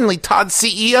that? Suddenly Todd's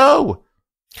CEO.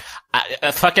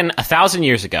 Fucking 1,000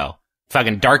 years ago,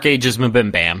 fucking dark ages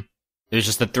MBMBaM. There's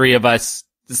just the three of us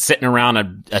sitting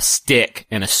around a stick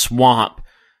in a swamp.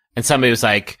 And somebody was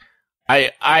like,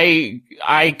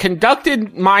 I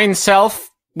conducted myself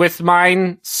with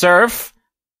mine surf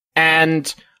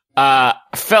and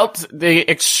felt the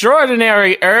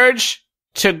extraordinary urge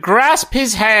to grasp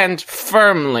his hand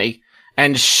firmly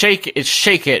and shake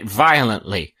it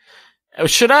violently.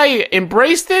 Should I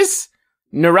embrace this?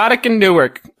 Neurotic and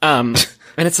Newark. And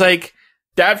it's like,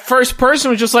 that first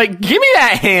person was just like, give me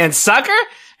that hand, sucker!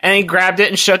 And he grabbed it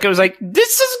and shook it. Was like,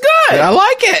 this is good! I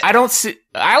like it!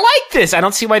 I like this! I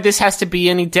don't see why this has to be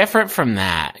any different from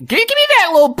that. Give me that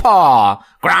little paw!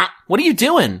 What are you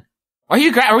doing?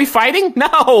 Are we fighting?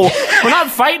 No! We're not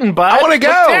fighting, bud. I want to go!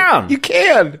 Look down. You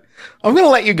can! I'm gonna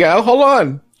let you go. Hold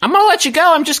on. I'm gonna let you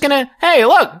go. I'm just gonna, hey,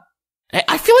 look.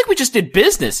 I feel like we just did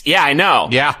business. Yeah, I know.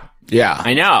 Yeah.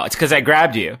 I know. It's because I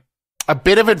grabbed you. A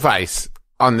bit of advice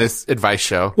on this advice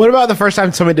show. What about the first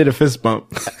time somebody did a fist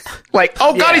bump? Like,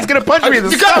 oh god, he's gonna punch me in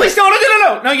the stomach. Please, no,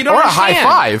 you don't Or understand. a high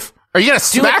five. Are you gonna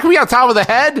smack me on top of the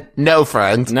head? No,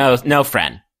 friend. No,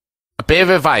 friend. A bit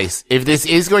of advice. If this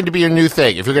is going to be your new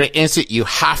thing, if you're going to insert, you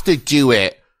have to do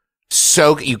it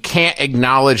so you can't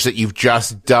acknowledge that you've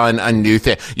just done a new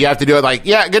thing. You have to do it like,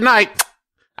 yeah, good night.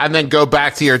 And then go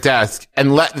back to your desk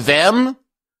and let them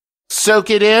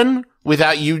soak it in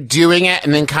without you doing it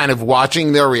and then kind of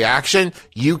watching their reaction.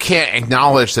 You can't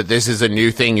acknowledge that this is a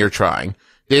new thing you're trying.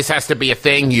 This has to be a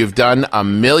thing you've done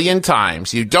 1,000,000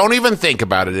 times. You don't even think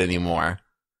about it anymore.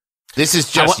 This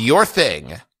is just your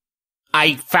thing.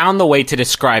 I found the way to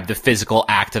describe the physical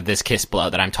act of this kiss blow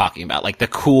that I'm talking about. Like the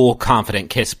cool, confident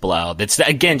kiss blow. That's,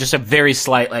 again, just a very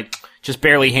slight, like, just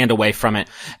barely hand away from it.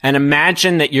 And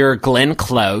imagine that you're Glenn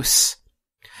Close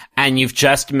and you've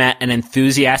just met an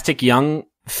enthusiastic young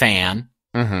fan.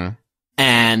 Mm-hmm.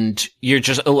 And you're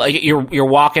just, like, you're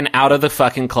walking out of the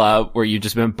fucking club where you've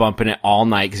just been bumping it all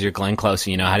night because you're Glenn Close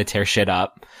and you know how to tear shit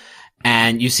up.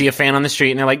 And you see a fan on the street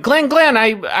and they're like, Glenn,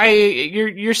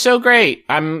 you're so great.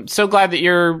 I'm so glad that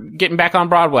you're getting back on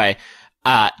Broadway.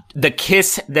 The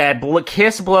kiss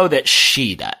blow that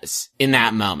she does in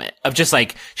that moment of just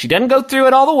like, she doesn't go through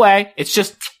it all the way. It's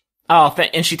just,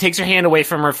 and she takes her hand away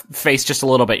from her face just a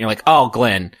little bit. And you're like, oh,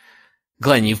 Glenn,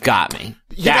 you've got me.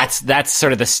 That's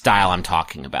sort of the style I'm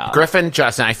talking about. Griffin,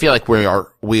 Justin, I feel like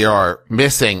we are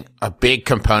missing a big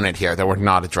component here that we're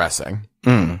not addressing.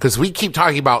 Because we keep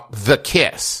talking about the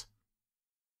kiss.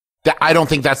 I don't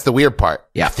think that's the weird part.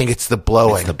 Yeah. I think it's the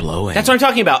blowing. It's the blowing. That's what I'm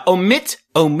talking about. Omit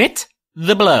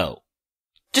the blow.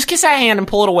 Just kiss that hand and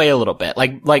pull it away a little bit,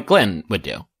 like Glenn would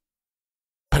do.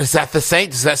 But is that the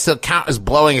same? Does that still count as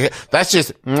blowing? That's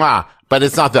just mwah. But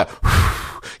it's not the.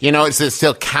 Does it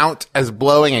still count as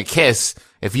blowing a kiss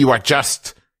if you are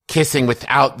just kissing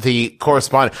without the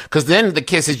corresponding, because then the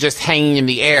kiss is just hanging in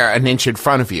the air an inch in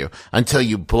front of you until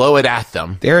you blow it at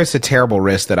them. There is a terrible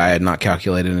risk that I had not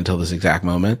calculated until this exact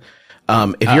moment.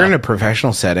 If you're in a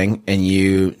professional setting and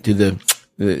you do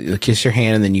the kiss your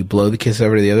hand and then you blow the kiss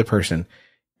over to the other person,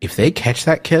 if they catch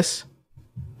that kiss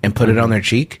and put it on their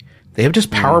cheek, they have just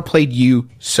power played you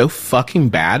so fucking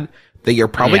bad that you're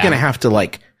probably going to have to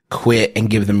like quit and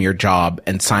give them your job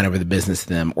and sign over the business to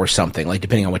them or something, like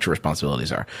depending on what your responsibilities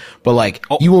are. But like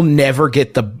you will never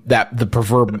get the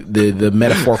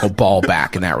metaphorical ball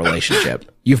back in that relationship.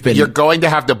 You're going to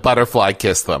have to butterfly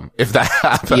kiss them if that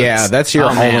happens. Yeah, that's your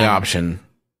only option.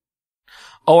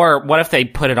 Or what if they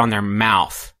put it on their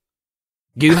mouth?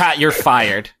 You're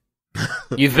fired.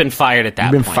 You've been fired at that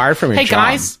point. You've been fired from your job. Hey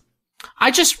guys,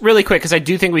 I just really quick, because I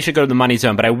do think we should go to the money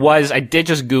zone, but I did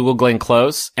just Google Glenn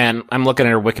Close, and I'm looking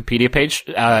at her Wikipedia page.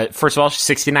 First of all, she's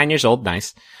 69 years old.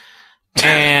 Nice.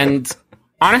 And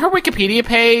on her Wikipedia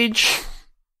page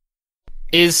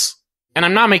and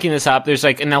I'm not making this up, there's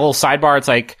like, in that little sidebar, it's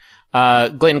like,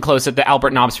 Glenn Close at the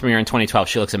Albert Nobbs premiere in 2012.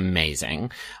 She looks amazing.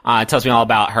 It tells me all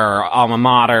about her alma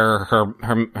mater,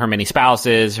 her many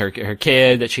spouses, her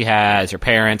kid that she has, her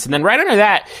parents. And then right under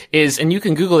that is, and you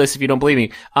can Google this if you don't believe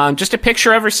me, just a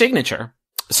picture of her signature.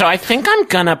 So I think I'm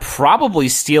gonna probably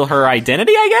steal her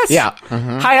identity, I guess. Yeah.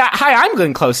 Mm-hmm. Hi, I'm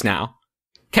Glenn Close now.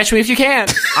 Catch me if you can.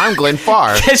 I'm Glenn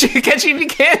Farr. Catch me if you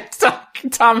can,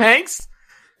 Tom Hanks.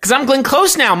 Cause I'm Glenn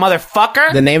Close now,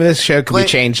 motherfucker. The name of this show could be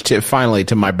changed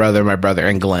to My Brother,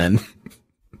 and Glenn.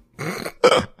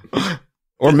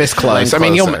 Or Miss Close. Glenn I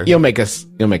mean, Closer. you'll make us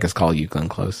call you Glenn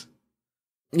Close.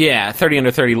 Yeah, 30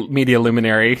 under 30 media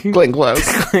luminary. Glenn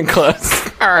Close. Glenn Close.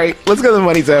 All right, let's go to the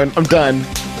money zone. I'm done.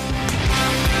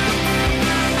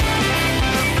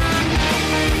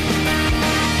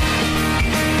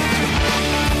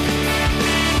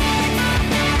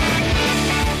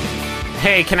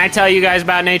 Hey, can I tell you guys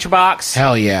about NatureBox?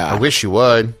 Hell yeah. I wish you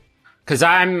would. Cause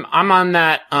I'm on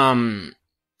that, I'm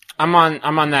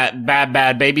on that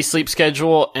bad baby sleep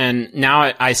schedule, and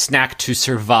now I snack to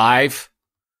survive.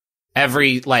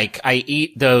 I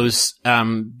eat those,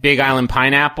 Big Island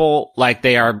pineapple like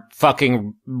they are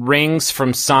fucking rings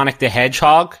from Sonic the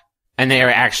Hedgehog, and they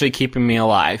are actually keeping me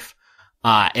alive.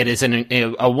 It is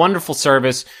a wonderful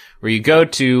service where you go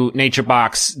to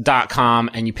naturebox.com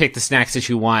and you pick the snacks that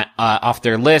you want off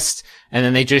their list, and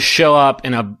then they just show up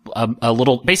in a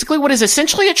little, basically what is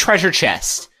essentially a treasure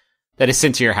chest that is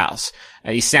sent to your house.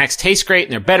 These snacks taste great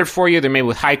and they're better for you. They're made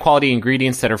with high quality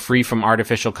ingredients that are free from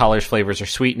artificial colors, flavors, or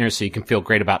sweeteners, so you can feel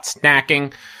great about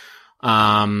snacking.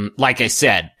 Like I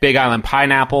said, Big Island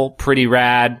pineapple, pretty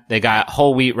rad. They got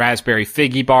whole wheat raspberry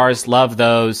figgy bars, love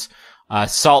those.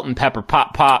 Salt and pepper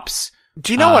pops.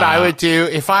 Do you know what I would do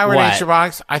if I were what?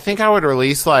 NatureBox? I think I would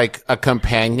release like a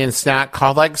companion snack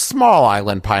called like Small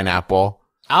Island Pineapple.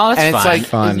 Oh, that's And it's fun. like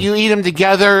Fun. you eat them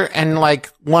together, and like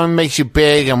one makes you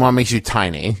big and one makes you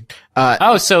tiny.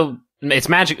 So it's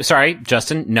magic. Sorry,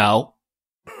 Justin. No.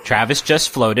 Travis just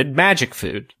floated magic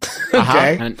food.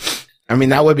 Okay. And I mean,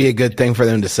 that would be a good thing for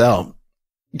them to sell.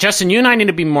 Justin, you and I need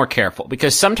to be more careful,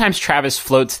 because sometimes Travis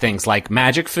floats things like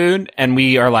magic food, and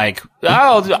we are like,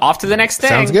 oh, off to the next thing.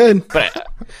 Sounds good.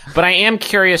 But I am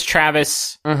curious,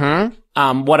 Travis,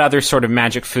 what other sort of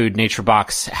magic food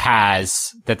NatureBox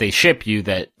has that they ship you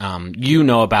that you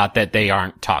know about that they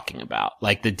aren't talking about,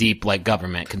 like the deep like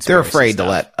government conspiracy They're afraid stuff.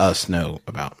 to let us know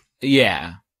about.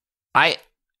 Yeah.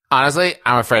 Honestly,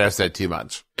 I'm afraid I've said too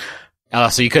much. Oh,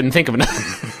 so you couldn't think of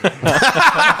enough.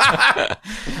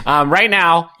 Right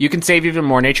now, you can save even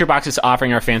more. NatureBox is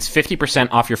offering our fans 50%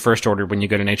 off your first order when you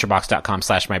go to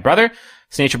naturebox.com/mybrother.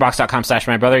 It's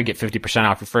naturebox.com/mybrother. You get 50%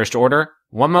 off your first order.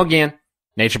 One more again,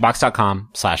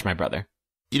 naturebox.com/mybrother.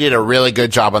 You did a really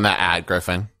good job on that ad,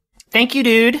 Griffin. Thank you,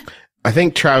 dude. I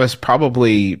think Travis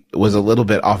probably was a little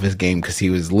bit off his game because he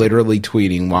was literally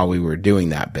tweeting while we were doing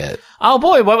that bit. Oh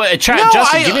boy,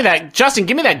 Justin,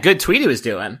 give me that good tweet he was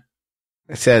doing.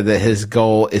 I said that his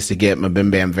goal is to get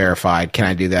MBMBaM verified. Can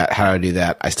I do that? How do I do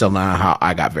that? I still don't know how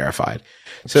I got verified.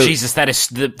 So Jesus, that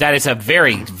is a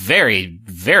very, very,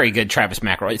 very good Travis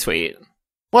McElroy tweet.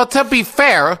 Well, to be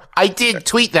fair, I did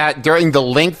tweet that during the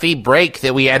lengthy break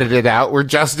that we edited out where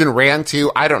Justin ran to,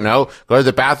 I don't know, go to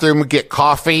the bathroom, get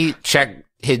coffee, check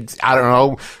his, I don't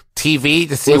know, TV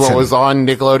to see what was on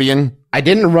Nickelodeon. I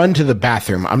didn't run to the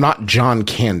bathroom. I'm not John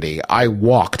Candy. I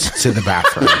walked to the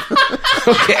bathroom.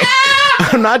 Okay.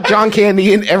 I'm not John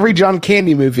Candy in every John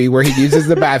Candy movie where he uses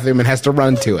the bathroom and has to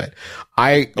run to it.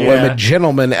 I am a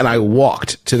gentleman and I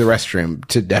walked to the restroom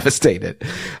to devastate it.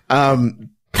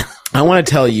 I want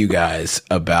to tell you guys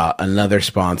about another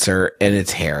sponsor, and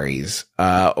it's Harry's.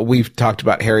 We've talked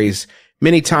about Harry's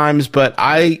many times, but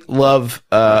I love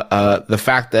the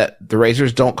fact that the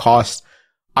razors don't cost.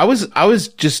 I was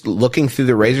just looking through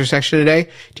the razor section today.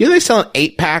 Do you know they sell an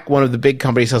 8-pack? One of the big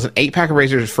companies sells an 8-pack of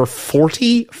razors for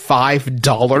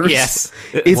 $45. Yes.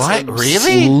 It's What?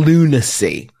 Really?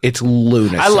 lunacy. It's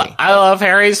lunacy. I love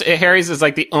Harry's. Harry's is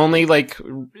like the only like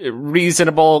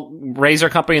reasonable razor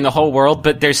company in the whole world,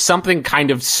 but there's something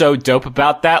kind of so dope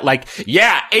about that. Like,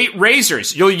 yeah, 8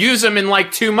 razors. You'll use them in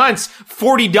like 2 months.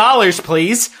 $40,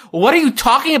 please. What are you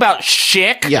talking about,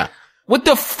 chick? Yeah. What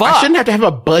the fuck? I shouldn't have to have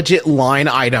a budget line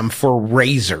item for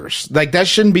razors. Like, that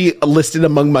shouldn't be listed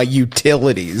among my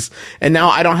utilities. And now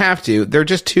I don't have to. They're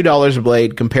just $2 a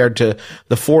blade compared to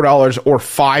the $4 or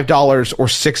 $5 or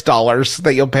 $6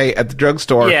 that you'll pay at the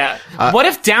drugstore. Yeah. What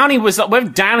if Downey was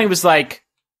like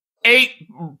 8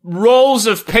 rolls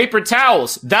of paper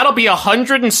towels? That'll be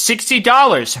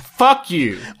 $160. Fuck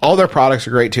you. All their products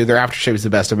are great too. Their aftershave is the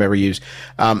best I've ever used.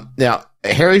 Now,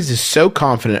 Harry's is so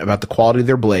confident about the quality of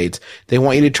their blades, they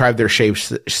want you to try their shave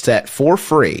set for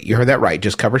free. You heard that right.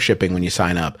 Just cover shipping when you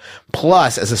sign up.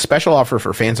 Plus, as a special offer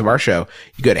for fans of our show,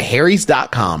 you go to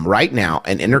harrys.com right now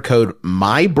and enter code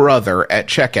MYBROTHER at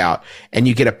checkout, and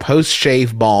you get a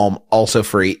post-shave balm also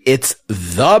free. It's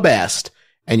the best,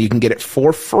 and you can get it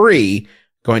for free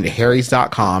going to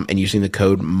harrys.com and using the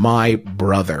code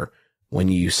MYBROTHER when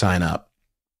you sign up.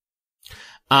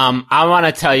 I want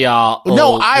to tell y'all.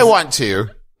 No, I want to.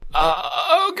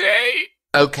 Okay.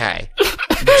 Okay.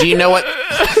 Do you know what?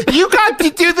 You got to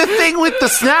do the thing with the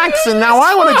snacks, and now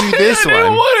I want to do this one. I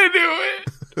want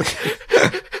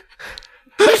to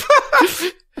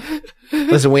do it.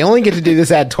 Listen, we only get to do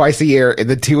this ad twice a year in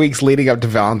the 2 weeks leading up to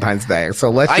Valentine's Day. So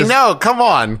let's just... I know. Come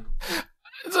on.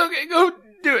 It's okay. Go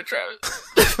do it, Travis.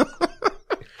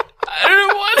 I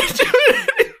don't want to do it.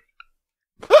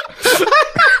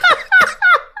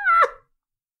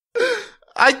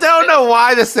 I don't know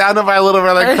why the sound of my little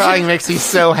brother crying makes me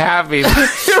so happy.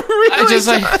 I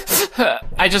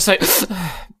just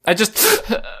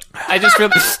feel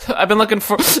I've been looking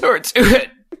forward to it.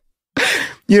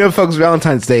 You know, folks,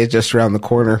 Valentine's Day is just around the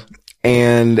corner,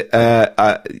 and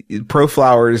Pro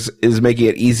Flowers is making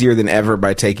it easier than ever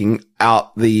by taking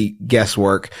out the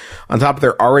guesswork. On top of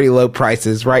their already low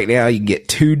prices, right now you can get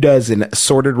 2 dozen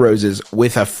assorted roses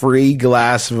with a free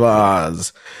glass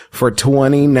vase for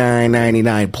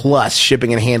 $29.99 plus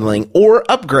shipping and handling, or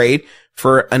upgrade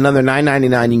for another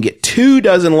 $9.99. You can get 2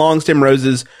 dozen long stem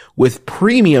roses with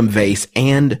premium vase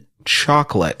and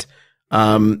chocolate.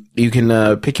 You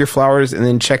can pick your flowers and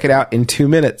then check it out in 2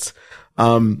 minutes.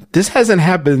 This hasn't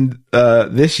happened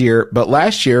this year, but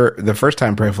last year, the first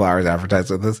time Pro Flowers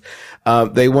advertised with us,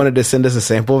 they wanted to send us a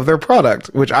sample of their product,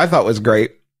 which I thought was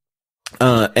great.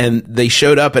 And they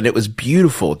showed up and it was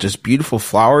beautiful, just beautiful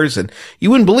flowers. And you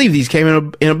wouldn't believe these came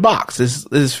in a box. This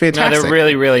is fantastic. No, they're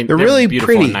really beautiful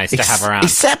pretty and nice to have around.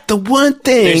 Except the one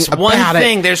thing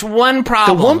There's one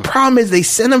problem. The one problem is they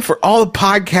send them for all the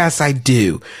podcasts I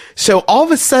do. So all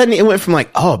of a sudden it went from like,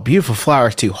 oh, beautiful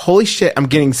flowers to holy shit, I'm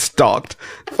getting stalked.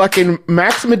 Fucking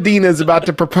Max Medina's about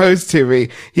to propose to me.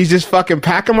 He's just fucking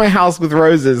packing my house with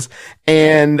roses.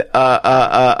 And,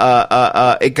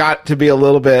 it got to be a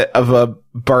little bit of a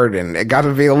burden. It got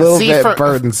to be a little bit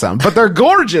burdensome, but they're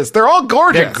gorgeous. They're all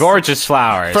gorgeous. They're gorgeous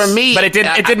flowers. For me, but it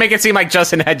did make it seem like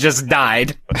Justin had just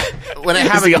died. When it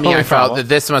happened to me, I felt that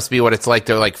this must be what it's like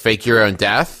to like fake your own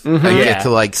death and get to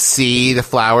like see the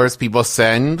flowers people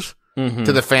send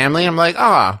to the family. I'm like,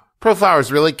 Pro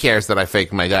Flowers really cares that I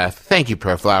fake my death. Thank you,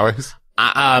 Pro Flowers.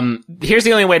 Here's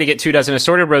the only way to get 2 dozen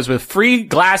assorted roses with free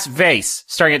glass vase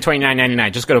starting at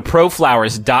 $29.99. Just go to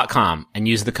proflowers.com and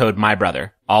use the code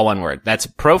MYBROTHER. All one word. That's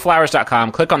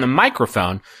proflowers.com. Click on the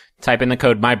microphone. Type in the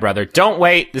code MYBROTHER. Don't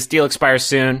wait. This deal expires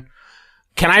soon.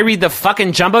 Can I read the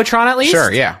fucking Jumbotron at least?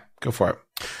 Sure, yeah. Go for it.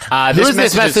 Who is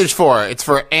this message for? It's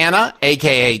for Anna,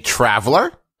 aka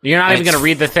Traveler. You're not even going to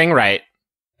read the thing right.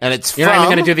 And it's You're not even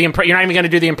going to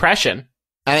do the impression.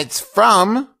 And it's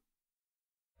from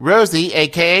Rosie,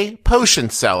 aka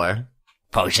Potion Seller.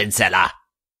 Potion Seller.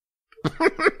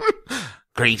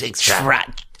 Greetings,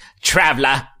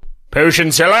 Traveler.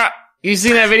 Potion Seller. You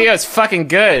seen that video? It's fucking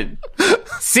good.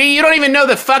 See, you don't even know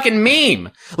the fucking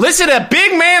meme. Listen to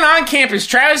Big Man on Campus,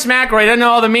 Travis McElroy doesn't know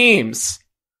all the memes.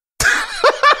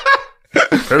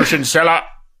 Potion Seller.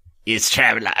 It's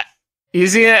Traveler. You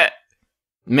see it?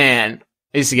 Man,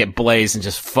 I used to get blazed and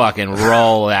just fucking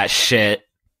roll that shit.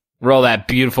 Roll that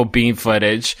beautiful beam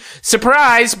footage.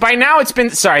 Surprise! By now it's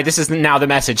been... Sorry, this is now the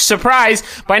message. Surprise!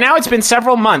 By now it's been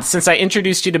several months since I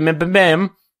introduced you to MBMBaM.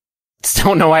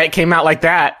 Don't know why it came out like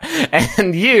that.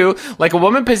 And you, like a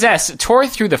woman possessed, tore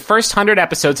through the first 100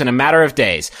 episodes in a matter of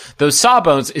days. Those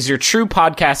Sawbones is your true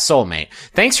podcast soulmate.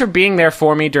 Thanks for being there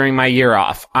for me during my year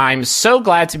off. I'm so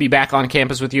glad to be back on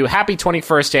campus with you. Happy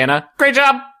 21st, Anna. Great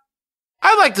job.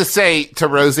 I'd like to say to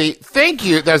Rosie, thank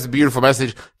you. That's a beautiful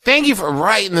message. Thank you for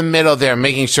right in the middle there,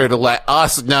 making sure to let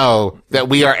us know that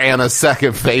we are Anna's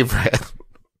second favorite.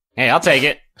 Hey, I'll take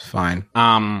it. It's fine.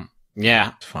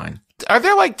 Yeah. It's fine. Are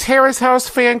there like Terrace House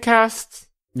fan casts?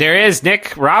 There is.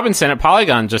 Nick Robinson at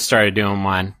Polygon just started doing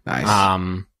one.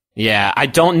 Nice. Yeah. I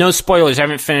don't know spoilers. I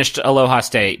haven't finished Aloha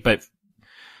State, but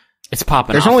it's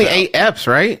popping There's off, only though. 8 eps,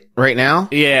 right now?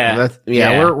 Yeah.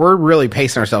 Yeah. We're really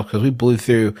pacing ourselves because we blew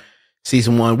through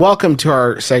season 1. Welcome to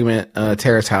our segment,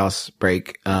 Terrace House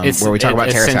break, where we talk about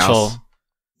Terrace House.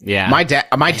 Yeah. My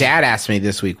dad asked me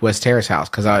this week, what's Terrace House?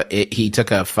 Because he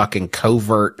took a fucking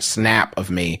covert snap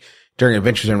of me during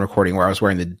Adventures in recording where I was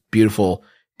wearing the beautiful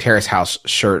Terrace House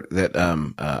shirt that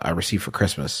I received for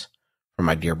Christmas from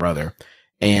my dear brother.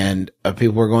 And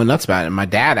people were going nuts about it. And my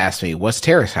dad asked me, what's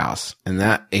Terrace House? And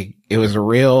it was a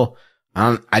real,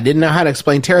 I didn't know how to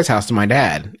explain Terrace House to my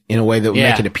dad in a way that would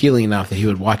make it appealing enough that he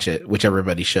would watch it, which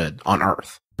everybody should on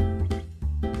Earth.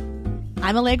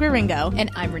 I'm Allegra Ringo.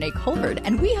 And I'm Renee Colbert,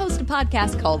 and we host a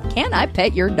podcast called Can I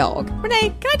Pet Your Dog?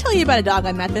 Renee, can I tell you about a dog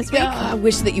I met this week? I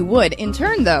wish that you would. In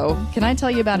turn, though, can I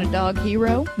tell you about a dog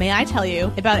hero? May I tell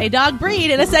you about a dog breed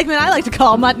in a segment I like to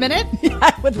call Mutt Minute?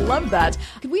 I would love that.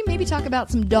 Could we maybe talk about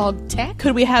some dog tech?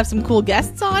 Could we have some cool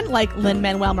guests on, like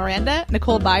Lin-Manuel Miranda,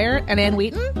 Nicole Byer, and Ann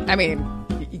Wheaton? I mean,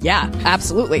 yeah,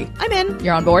 absolutely. I'm in.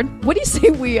 You're on board? What do you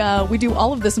say we do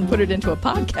all of this and put it into a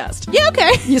podcast? Yeah,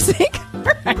 okay. You think?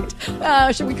 All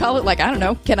right. Should we call it, like, I don't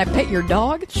know, Can I Pet Your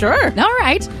Dog? Sure. All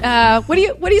right. What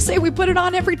do you say we put it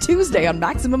on every Tuesday on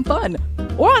Maximum Fun?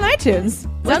 Or on iTunes.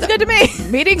 Sounds good to me.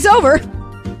 Meeting's over.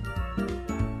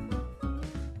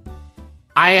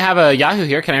 I have a Yahoo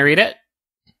here. Can I read it?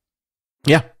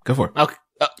 Yeah, go for it. Okay.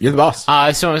 You're the boss.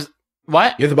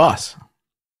 What? You're the boss.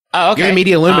 Oh, okay. You're the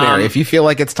media luminary. If you feel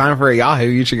like it's time for a Yahoo,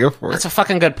 you should go for it. That's a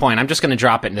fucking good point. I'm just going to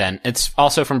drop it then. It's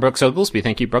also from Brooks Oglesby.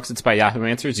 Thank you, Brooks. It's by Yahoo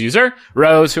Answers user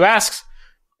Rose, who asks,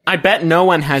 I bet no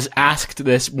one has asked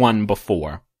this one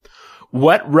before.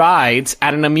 What rides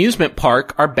at an amusement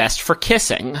park are best for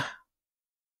kissing?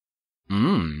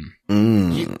 You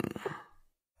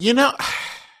know,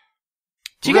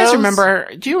 do you guys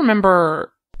remember? Do you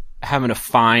remember having to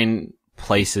find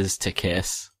places to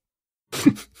kiss?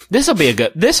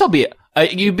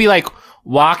 You'd be like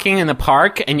walking in the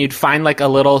park and you'd find like a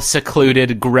little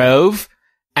secluded grove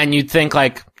and you'd think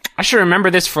like, I should remember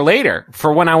this for later,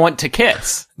 for when I want to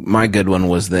kiss. My good one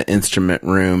was the instrument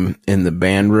room in the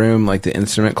band room, like the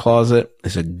instrument closet.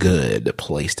 It's a good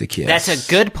place to kiss. That's a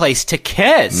good place to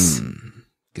kiss.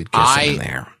 Good kissing in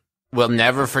there. Will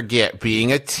never forget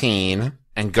being a teen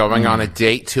and going on a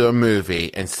date to a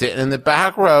movie and sitting in the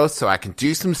back row so I can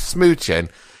do some smooching.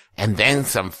 And then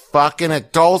some fucking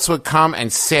adults would come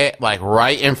and sit like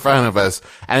right in front of us.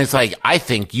 And it's like, I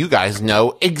think you guys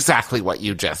know exactly what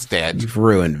you just did. You've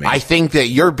ruined me. I think that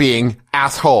you're being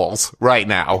assholes right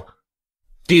now.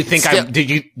 Do you think do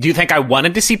you think I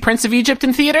wanted to see Prince of Egypt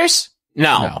in theaters?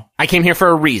 No. I came here for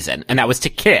a reason, and that was to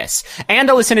kiss. And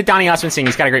to listen to Donny Osmond sing.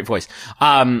 He's got a great voice.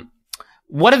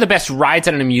 What are the best rides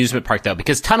at an amusement park, though?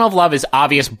 Because Tunnel of Love is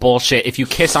obvious bullshit. If you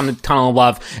kiss on the Tunnel of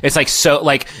Love, it's like so,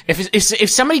 like,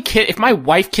 if my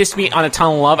wife kissed me on a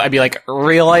Tunnel of Love, I'd be like,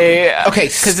 really? Okay.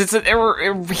 Cause it's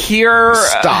here.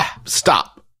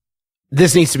 Stop.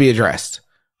 This needs to be addressed.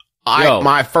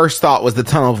 My first thought was the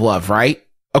Tunnel of Love, right?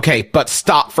 Okay, but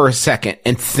stop for a second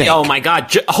and think. Oh my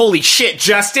god. Holy shit,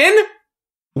 Justin?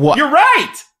 What? You're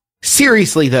right!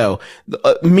 Seriously, though,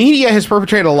 media has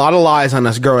perpetrated a lot of lies on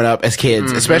us growing up as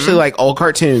kids, especially like old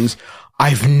cartoons.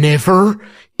 I've never,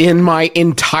 in my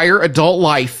entire adult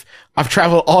life, I've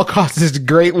traveled all across this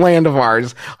great land of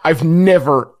ours. I've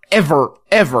never, ever,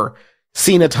 ever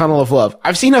seen a Tunnel of Love.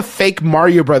 I've seen a fake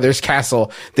Mario Brothers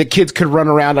castle that kids could run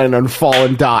around on and fall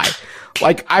and die.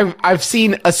 Like, I've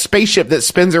seen a spaceship that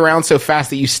spins around so fast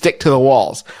that you stick to the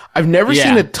walls. I've never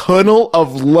seen a Tunnel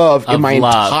of Love in my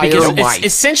entire life.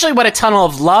 Essentially what a Tunnel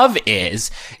of Love is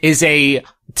a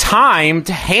timed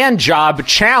hand job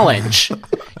challenge.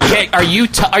 Are you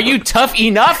tough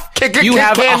enough? You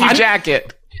have a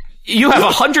jacket. You have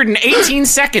 118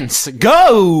 seconds.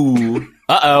 Go!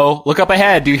 Uh-oh. Look up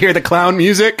ahead. Do you hear the clown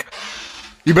music?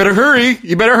 You better hurry.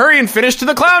 You better hurry and finish to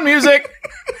the clown music.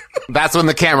 That's when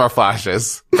the camera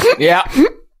flashes. Yeah.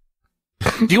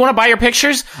 Do you want to buy your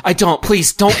pictures? I don't.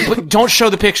 Please don't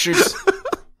show the pictures.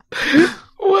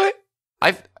 What?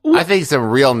 I think some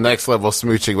real next level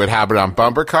smooching would happen on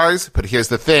bumper cars, but here's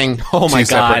the thing. Oh my Two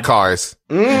separate God. cars.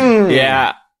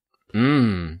 Yeah.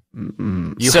 You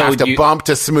So have to bump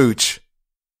to smooch.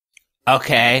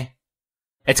 Okay.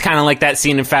 It's kind of like that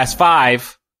scene in Fast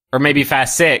 5, or maybe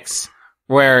Fast 6,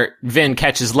 where Vin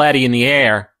catches Letty in the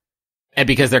air, and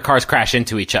because their cars crash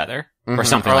into each other, or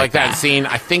something Or like that scene,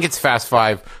 I think it's Fast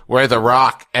 5, where The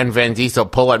Rock and Vin Diesel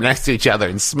pull up next to each other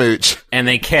and smooch. And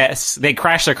they kiss. They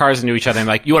crash their cars into each other and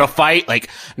like, you want to fight? Like,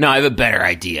 no, I have a better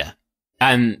idea.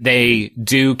 And they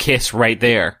do kiss right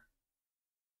there.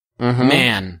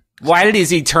 Man, why did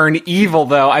he turn evil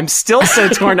though? I'm still so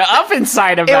torn up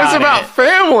inside about it. It was about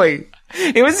family.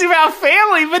 It was about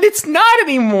family, but it's not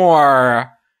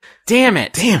anymore. Damn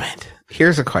it.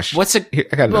 Here's a question. What's it?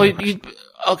 I got another question.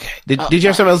 Okay. Did you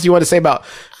have something else you want to say about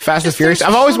Fast and Furious?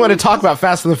 I've always wanted to talk about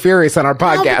Fast and the Furious on our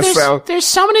podcast. There's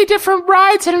so many different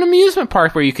rides at an amusement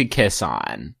park where you could kiss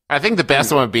on. I think the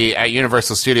best one would be at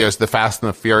Universal Studios, The Fast and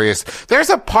the Furious. There's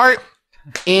a part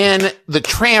in the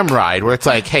tram ride where it's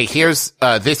like, hey, here's,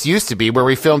 this used to be where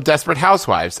we filmed Desperate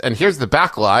Housewives, and here's the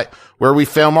back lot where we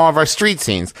film all of our street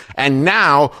scenes. And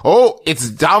now, it's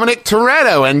Dominic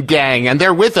Toretto and gang, and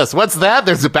they're with us. What's that?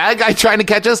 There's a bad guy trying to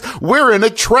catch us. We're in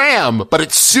a tram, but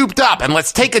it's souped up, and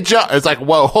let's take a jump. It's like,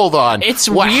 whoa, hold on. It's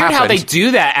What weird how happened? they do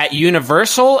that at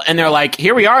Universal, and they're like,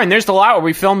 here we are, and there's the lot where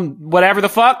we filmed whatever the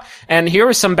fuck, and here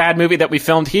was some bad movie that we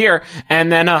filmed here,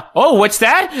 and then, what's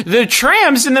that? The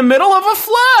tram's in the middle of a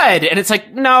flood! And it's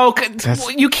like, no,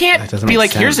 you that can't doesn't be make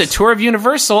like, here's a sense. tour of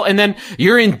Universal, and then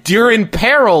you're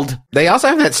imperiled. They also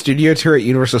have that studio tour at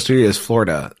Universal Studios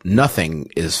Florida. Nothing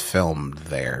is filmed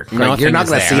there. Like, Nothing you're not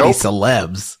is going to see there. any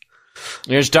celebs.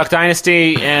 There's Duck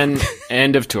Dynasty and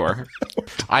end of tour.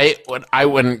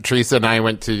 When Teresa and I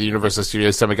went to the Universal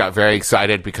Studios, someone got very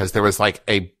excited because there was like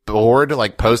a board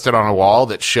like posted on a wall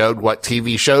that showed what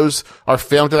TV shows are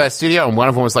filmed at that studio, and one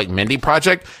of them was like Mindy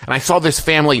Project, and I saw this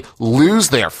family lose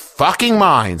their fucking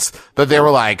minds that they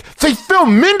were like, they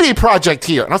filmed Mindy Project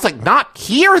here, and I was like, not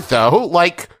here though,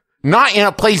 like not in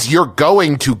a place you're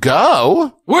going to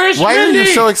go. Where's Why Mindy? are you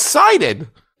so excited?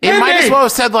 It might as well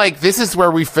have said like, this is where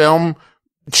we film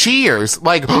Cheers.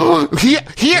 Like,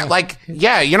 here, like,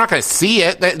 yeah, you're not going to see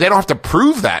it. They don't have to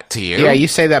prove that to you. Yeah, you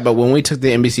say that, but when we took the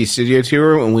NBC studio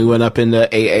tour, when we went up into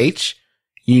AH,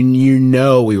 you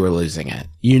know we were losing it.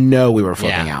 You know we were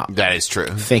flipping Yeah. out. That is true.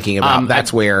 Thinking about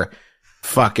that's where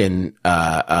fucking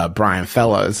Brian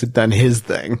Fellows had done his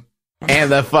thing.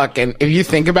 And the fucking if you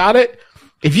think about it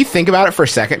for a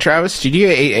second, Travis,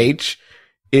 Studio AH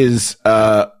is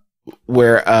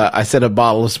where I sent a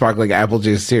bottle of sparkling apple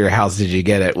juice to your house. Did you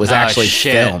get it? Was actually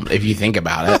shit. filmed, if you think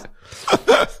about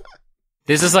it.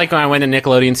 This is like when I went to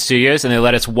Nickelodeon Studios and they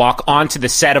let us walk onto the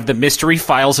set of the Mystery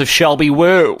Files of Shelby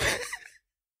Woo.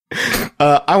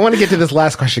 I want to get to this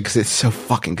last question because it's so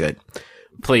fucking good.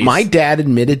 Please. My dad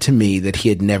admitted to me that he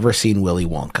had never seen Willy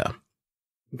Wonka.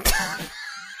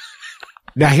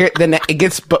 Now then it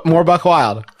gets more buck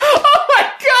wild. Oh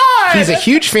my god! He's a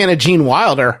huge fan of Gene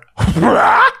Wilder.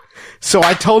 So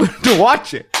I told him to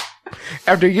watch it.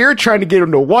 After a year trying to get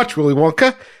him to watch Willy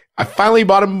Wonka, I finally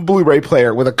bought him a Blu-ray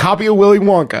player with a copy of Willy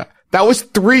Wonka. That was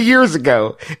 3 years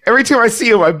ago. Every time I see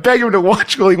him, I beg him to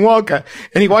watch Willy Wonka,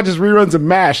 and he watches reruns of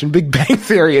MASH and Big Bang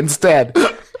Theory instead.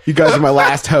 You guys are my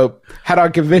last hope. How do I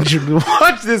convince you to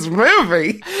watch this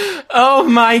movie? Oh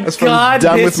my from god,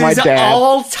 Done this with My is Dad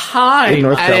all in time.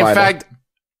 North And Carolina. in fact,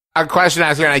 a question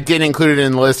asked here, and I didn't include it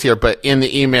in the list here, but in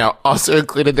the email also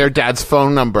included their dad's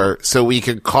phone number so we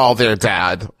could call their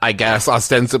dad, I guess,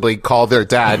 ostensibly call their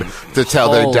dad to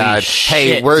tell their Holy dad,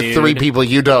 hey, shit, we're dude. 3 people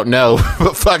you don't know,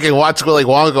 but fucking watch Willy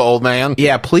Wonka, old man.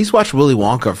 Yeah, please watch Willy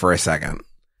Wonka for a second.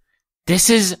 This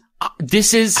is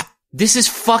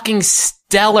fucking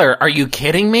stellar. Are you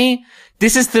kidding me?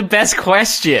 This is the best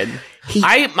question.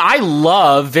 I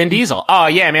love Vin Diesel. Oh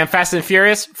yeah, man, Fast and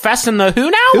Furious. Fast and the who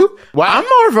now? Well, I'm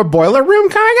more of a boiler room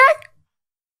kind of guy.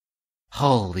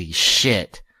 Holy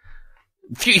shit.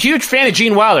 Huge fan of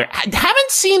Gene Wilder.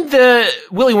 Haven't seen the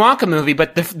Willy Wonka movie,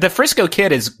 but the Frisco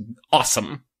Kid is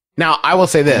awesome. Now, I will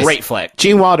say this. Great flick.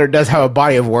 Gene Wilder does have a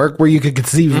body of work where you could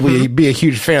conceivably be a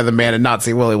huge fan of the man and not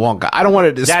see Willy Wonka. I don't want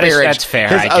to disparage that's fair,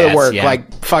 his I other guess, work, yeah.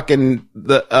 like fucking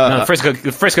the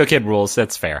The Frisco Kid rules.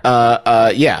 That's fair.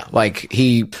 yeah, like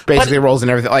he basically rolls in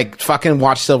everything. Like fucking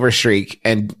watch Silver Streak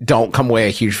and don't come away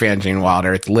a huge fan of Gene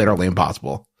Wilder. It's literally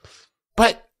impossible.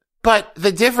 But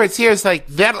the difference here is like,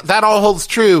 that all holds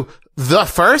true the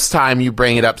first time you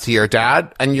bring it up to your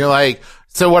dad, and you're like,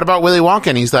 so what about Willy Wonka?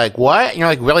 And he's like, what? And you're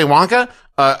like, Willy Wonka?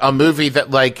 a movie that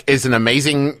like is an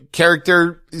amazing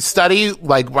character study,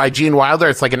 like by Gene Wilder.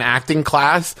 It's like an acting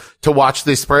class to watch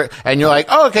this, and you're like,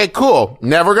 oh, okay, cool.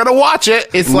 Never gonna watch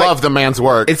it. Love the man's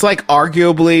work. It's like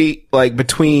arguably like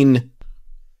between,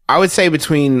 I would say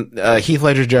between Heath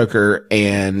Ledger's Joker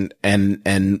and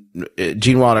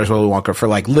Gene Wilder's Willy Wonka for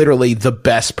like literally the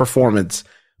best performance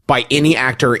by any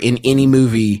actor in any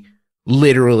movie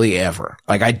literally ever.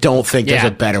 Like, I don't think there's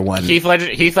a better one. Heath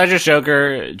Ledger's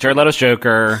Joker, Jared Leto's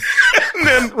Joker. And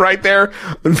then right there,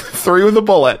 3 with a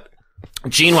bullet.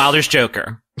 Gene Wilder's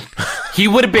Joker. He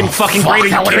would have been fucking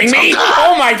great. Are you kidding me?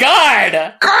 Oh my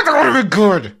god! God, that would have been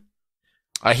good.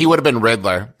 He would have been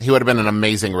Riddler. He would have been an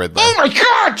amazing Riddler. Oh my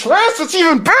god, Travis, it's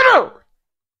even better!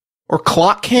 Or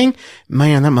Clock King.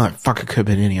 Man, that motherfucker could have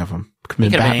been any of them. He could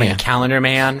have been Batman. Calendar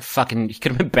Man. Fucking, he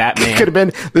could have been Batman. Could have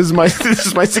been, this is my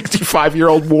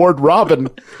 65-year-old Ward Robin.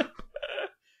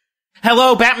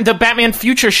 Hello, the Batman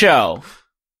Future Show.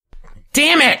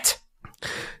 Damn it!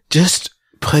 Just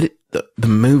put the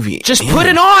movie. Just in. put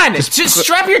it on. Just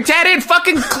strap your dad in.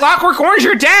 Fucking Clockwork Orange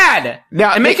your dad.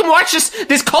 Now, and make him watch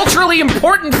this culturally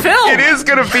important film. It is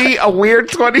going to be a weird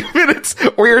 20 minutes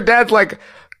where your dad's like,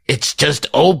 it's just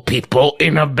old people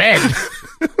in a bed.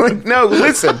 Like, no,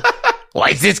 listen. Why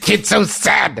is this kid so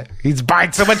sad? He's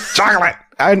buying so much chocolate.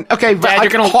 Okay, Dad, you're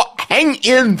gonna hang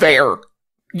in there.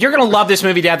 You're gonna love this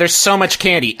movie, Dad. There's so much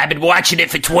candy. I've been watching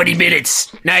it for 20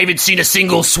 minutes. Now I haven't seen a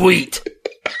single sweet.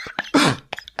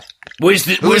 Where's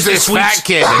this sweets? fat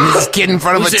kid? And this kid in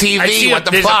front of a TV. What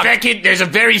the fuck? There's a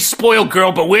very spoiled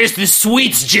girl, but where's the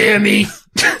sweets, Jeremy?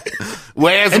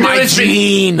 Where's my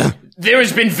Gene? There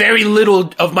has been very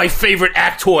little of my favorite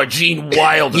actor, Gene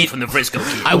Wilder, from the Frisco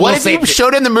Kid. What if he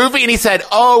showed in the movie and he said,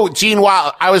 "Oh, Gene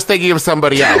Wilder"? I was thinking of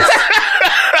somebody else.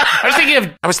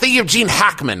 I was thinking of Gene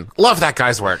Hackman. Love that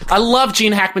guy's work. I love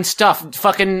Gene Hackman stuff.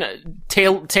 Fucking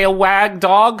tail wag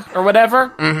dog or whatever.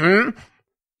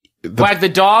 Mm-hmm. Wag the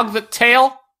dog, the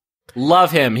tail.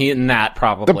 Love him. He in that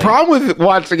probably. The problem with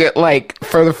watching it, like,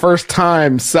 for the first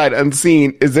time, sight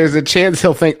unseen, is there's a chance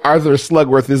he'll think Arthur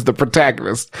Slugworth is the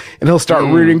protagonist, and he'll start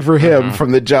rooting for him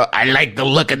from the jump. I like the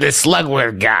look of this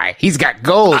Slugworth guy. He's got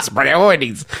goals,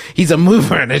 priorities. He's a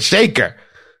mover and a shaker.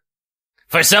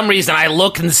 For some reason, I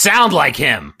look and sound like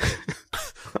him.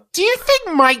 Do you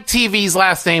think Mike TV's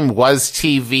last name was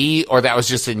TV, or that was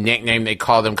just a nickname they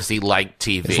called him because he liked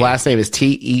TV? His last name is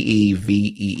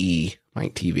Teevee.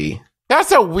 Mike TV.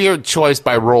 That's a weird choice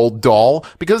by Roald Dahl,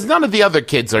 because none of the other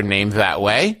kids are named that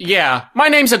way. Yeah. My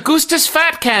name's Augustus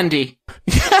Fat Candy.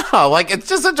 Yeah, like, it's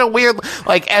just such a weird,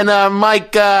 like, and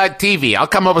Mike TV. I'll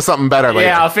come up with something better later.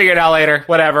 Yeah, I'll figure it out later.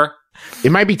 Whatever.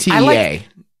 It might be TEA.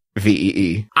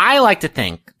 VEE. I like to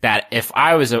think that if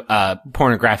I was a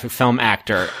pornographic film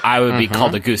actor, I would be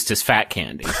called Augustus Fat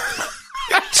Candy.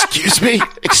 Excuse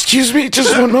me,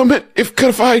 just one moment.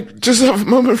 If I just have a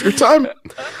moment of your time.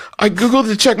 I Googled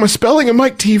to check my spelling of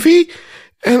Mike TV,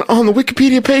 and on the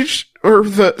Wikipedia page, or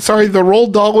the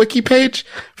Roald Dahl wiki page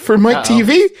for Mike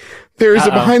TV, there is a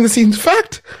behind the scenes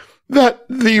fact that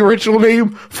the original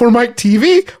name for Mike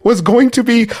TV was going to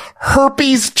be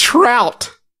Herpes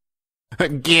Trout.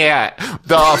 Get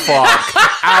the fuck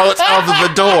out of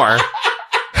the door.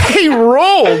 He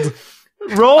rolled.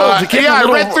 I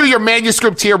read through your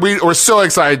manuscript here. We were so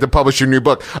excited to publish your new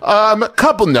book.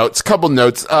 Couple notes.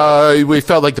 We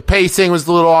felt like the pacing was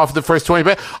a little off the first 20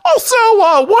 minutes. Also,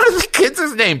 one of the kids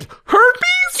is named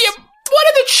Herpes? Yeah, one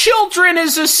of the children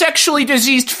is a sexually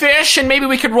diseased fish, and maybe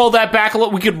we could roll that back a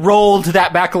little. We could roll to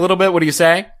that back a little bit. What do you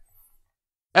say?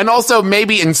 And also,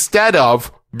 maybe instead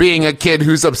of being a kid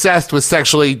who's obsessed with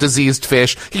sexually diseased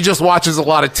fish, he just watches a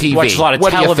lot of TV. Watches a lot of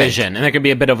What do you television, and there could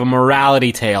be a bit of a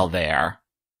morality tale there.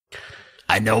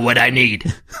 I know what I need.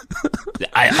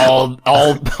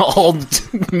 All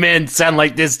men sound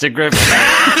like this to Griffin.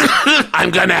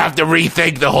 I'm gonna have to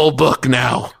rethink the whole book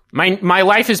now. My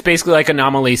life is basically like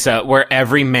Anomalisa, where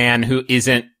every man who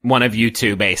isn't one of you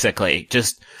two, basically,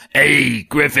 just, hey,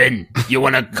 Griffin, you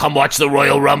want to come watch the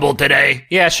Royal Rumble today?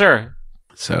 Yeah, sure.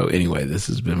 So anyway, this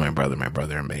has been my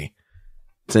brother and me.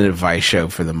 It's an advice show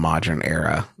for the modern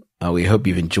era. We hope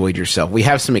you've enjoyed yourself. We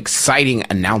have some exciting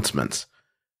announcements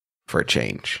for a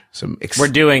change. We're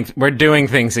doing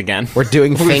things again. We're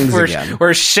doing things again.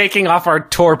 We're shaking off our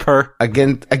torpor.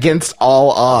 Against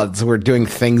all odds, we're doing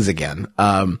things again.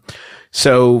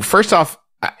 So first off,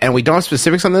 and we don't have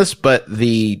specifics on this, but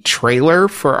the trailer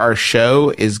for our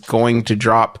show is going to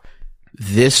drop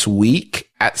this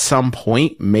week at some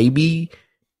point, maybe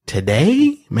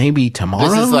today, maybe tomorrow.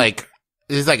 This is like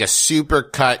is like a super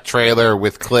cut trailer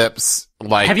with clips.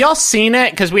 Like, Have y'all seen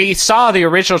it? Because we saw the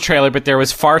original trailer, but there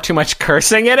was far too much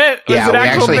cursing in it. Was Yeah, it we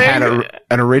actual actually thing? had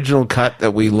an original cut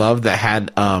that we loved that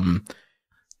had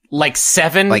like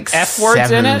seven like F words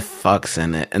seven in it. fucks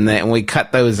in it, and then we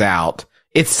cut those out.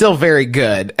 It's still very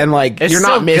good, and like It's you're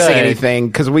not still missing good. anything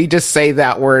because we just say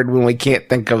that word when we can't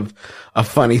think of a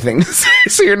funny thing to say,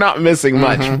 so you're not missing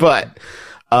much. But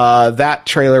that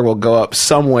trailer will go up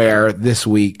somewhere this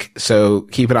week, so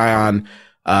keep an eye on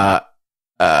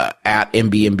at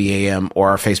MBMBaM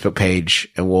or our Facebook page,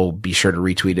 and we'll be sure to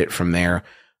retweet it from there.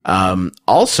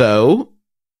 Also,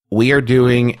 we are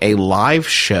doing a live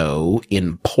show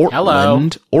in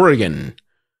Portland, Oregon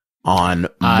on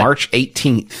March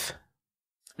 18th.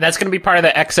 That's going to be part of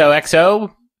the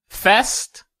XOXO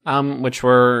Fest, which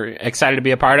we're excited to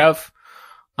be a part of.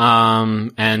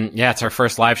 And yeah, it's our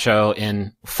first live show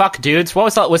in fuck dudes.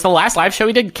 What was the last live show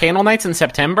we did? Candle Nights in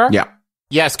September? Yeah.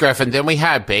 yes, Griffin. Then we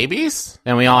had babies.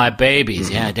 Then we all had babies.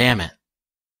 Yeah, damn it.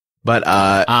 But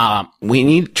we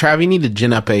need Trav, you need to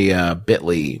gin up a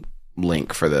Bitly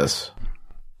link for this.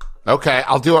 Okay,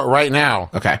 I'll do it right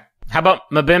now. Okay. How about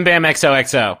MBMBaM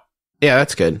XOXO? Yeah,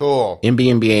 that's good. Cool.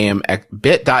 MBMBaM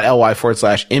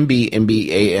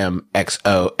bit.ly/MBMBaM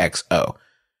XOXO.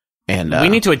 And We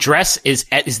need to address, is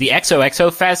the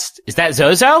XOXO Fest, is that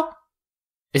Zozo?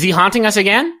 Is he haunting us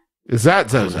again? is that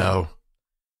Zozo No.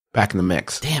 back in the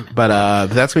mix? Damn it. But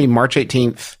that's gonna be March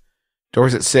 18th.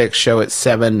 Doors at 6, show at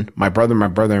 7. My brother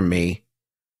and me.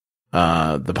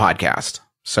 The podcast.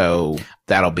 So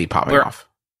that'll be popping off.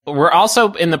 We're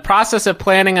also in the process of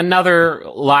planning another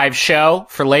live show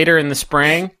for later in the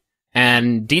spring,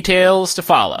 and details to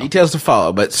follow. Details to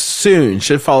follow, but soon,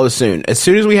 should follow soon. As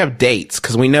soon as we have dates,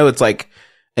 because we know it's like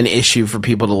an issue for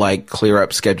people to like clear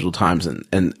up scheduled times and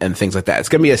things like that. It's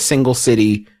going to be a single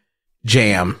city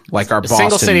jam, like our Boston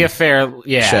Single city affair,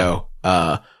 yeah. show.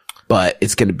 But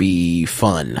it's going to be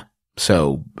fun.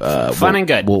 So, Fun and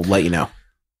good. We'll let you know.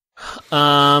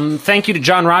 Thank you to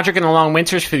John Roderick and the Long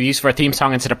Winters for the use of our theme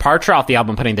song Into Departure off the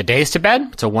album Putting the Days to Bed.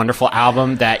 It's a wonderful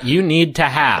album that you need to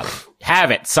have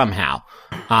it somehow.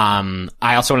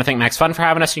 I also want to thank Max Fun for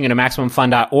having us. You can go to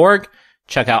MaximumFun.org.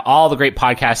 Check out all the great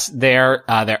podcasts there.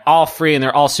 They're all free and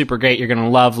they're all super great. You're going to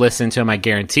love listening to them. I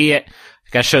guarantee it.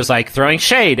 You've got shows like Throwing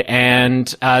Shade and,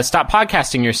 Stop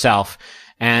Podcasting Yourself.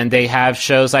 And they have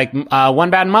shows like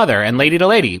One Bad Mother and Lady to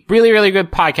Lady. Really, really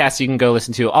good podcasts you can go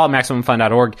listen to, all at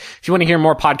MaximumFun.org. If you want to hear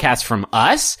more podcasts from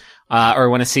us, or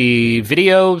want to see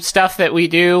video stuff that we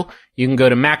do, you can go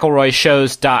to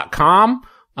McElroyshows.com.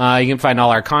 You can find all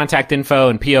our contact info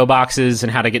and P.O. boxes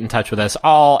and how to get in touch with us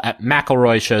all at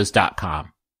McElroyshows.com.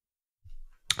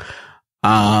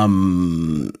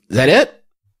 Is that it?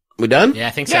 We done? Yeah, I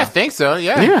think so. Yeah, I think so.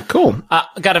 Yeah. Yeah, cool.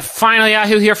 Got a final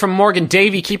Yahoo here from Morgan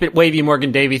Davey. Keep it wavy,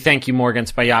 Morgan Davey. Thank you, Morgan.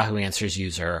 It's by Yahoo Answers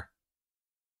user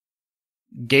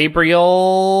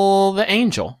Gabriel the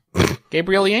Angel.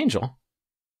 Gabriel the Angel.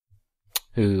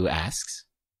 Who asks,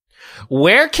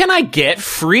 where can I get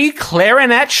free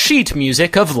clarinet sheet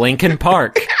music of Linkin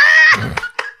Park?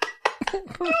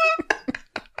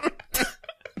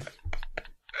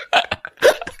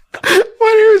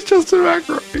 My name is Justin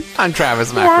McElroy. I'm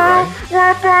Travis McElroy.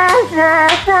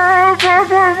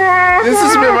 This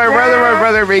has been my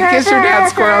brother, me. Kiss your dad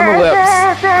square on the lips.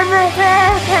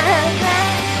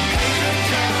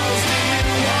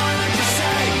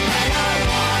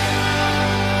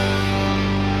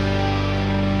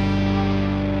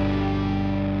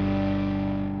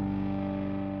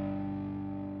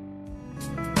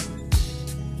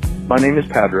 My name is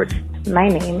Patrick. My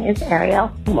name is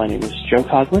Ariel. My name is Joe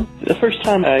Coglin. The first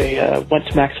time I went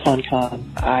to MaxFunCon,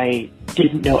 I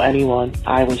didn't know anyone.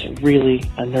 I was really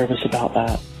nervous about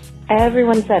that.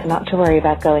 Everyone said not to worry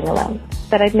about going alone,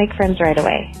 that I'd make friends right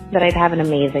away, that I'd have an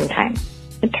amazing time.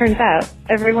 It turns out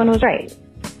everyone was right.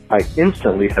 I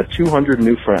instantly had 200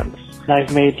 new friends.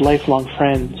 I've made lifelong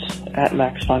friends at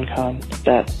MaxFunCon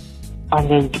that I'm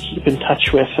going to keep in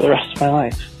touch with for the rest of my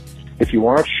life. If you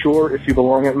aren't sure if you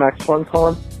belong at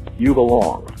MaxFunCon, you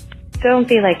belong. Don't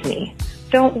be like me.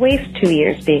 Don't waste 2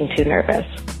 years being too nervous.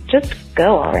 Just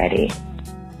go already.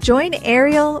 Join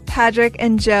Ariel, Patrick,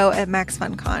 and Joe at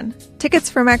MaxFunCon. Tickets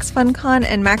for MaxFunCon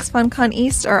and MaxFunCon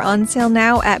East are on sale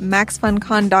now at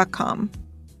MaxFunCon.com.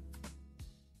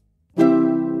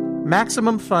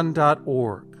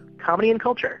 MaximumFun.org. Comedy and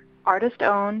culture. Artist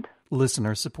owned.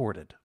 Listener supported.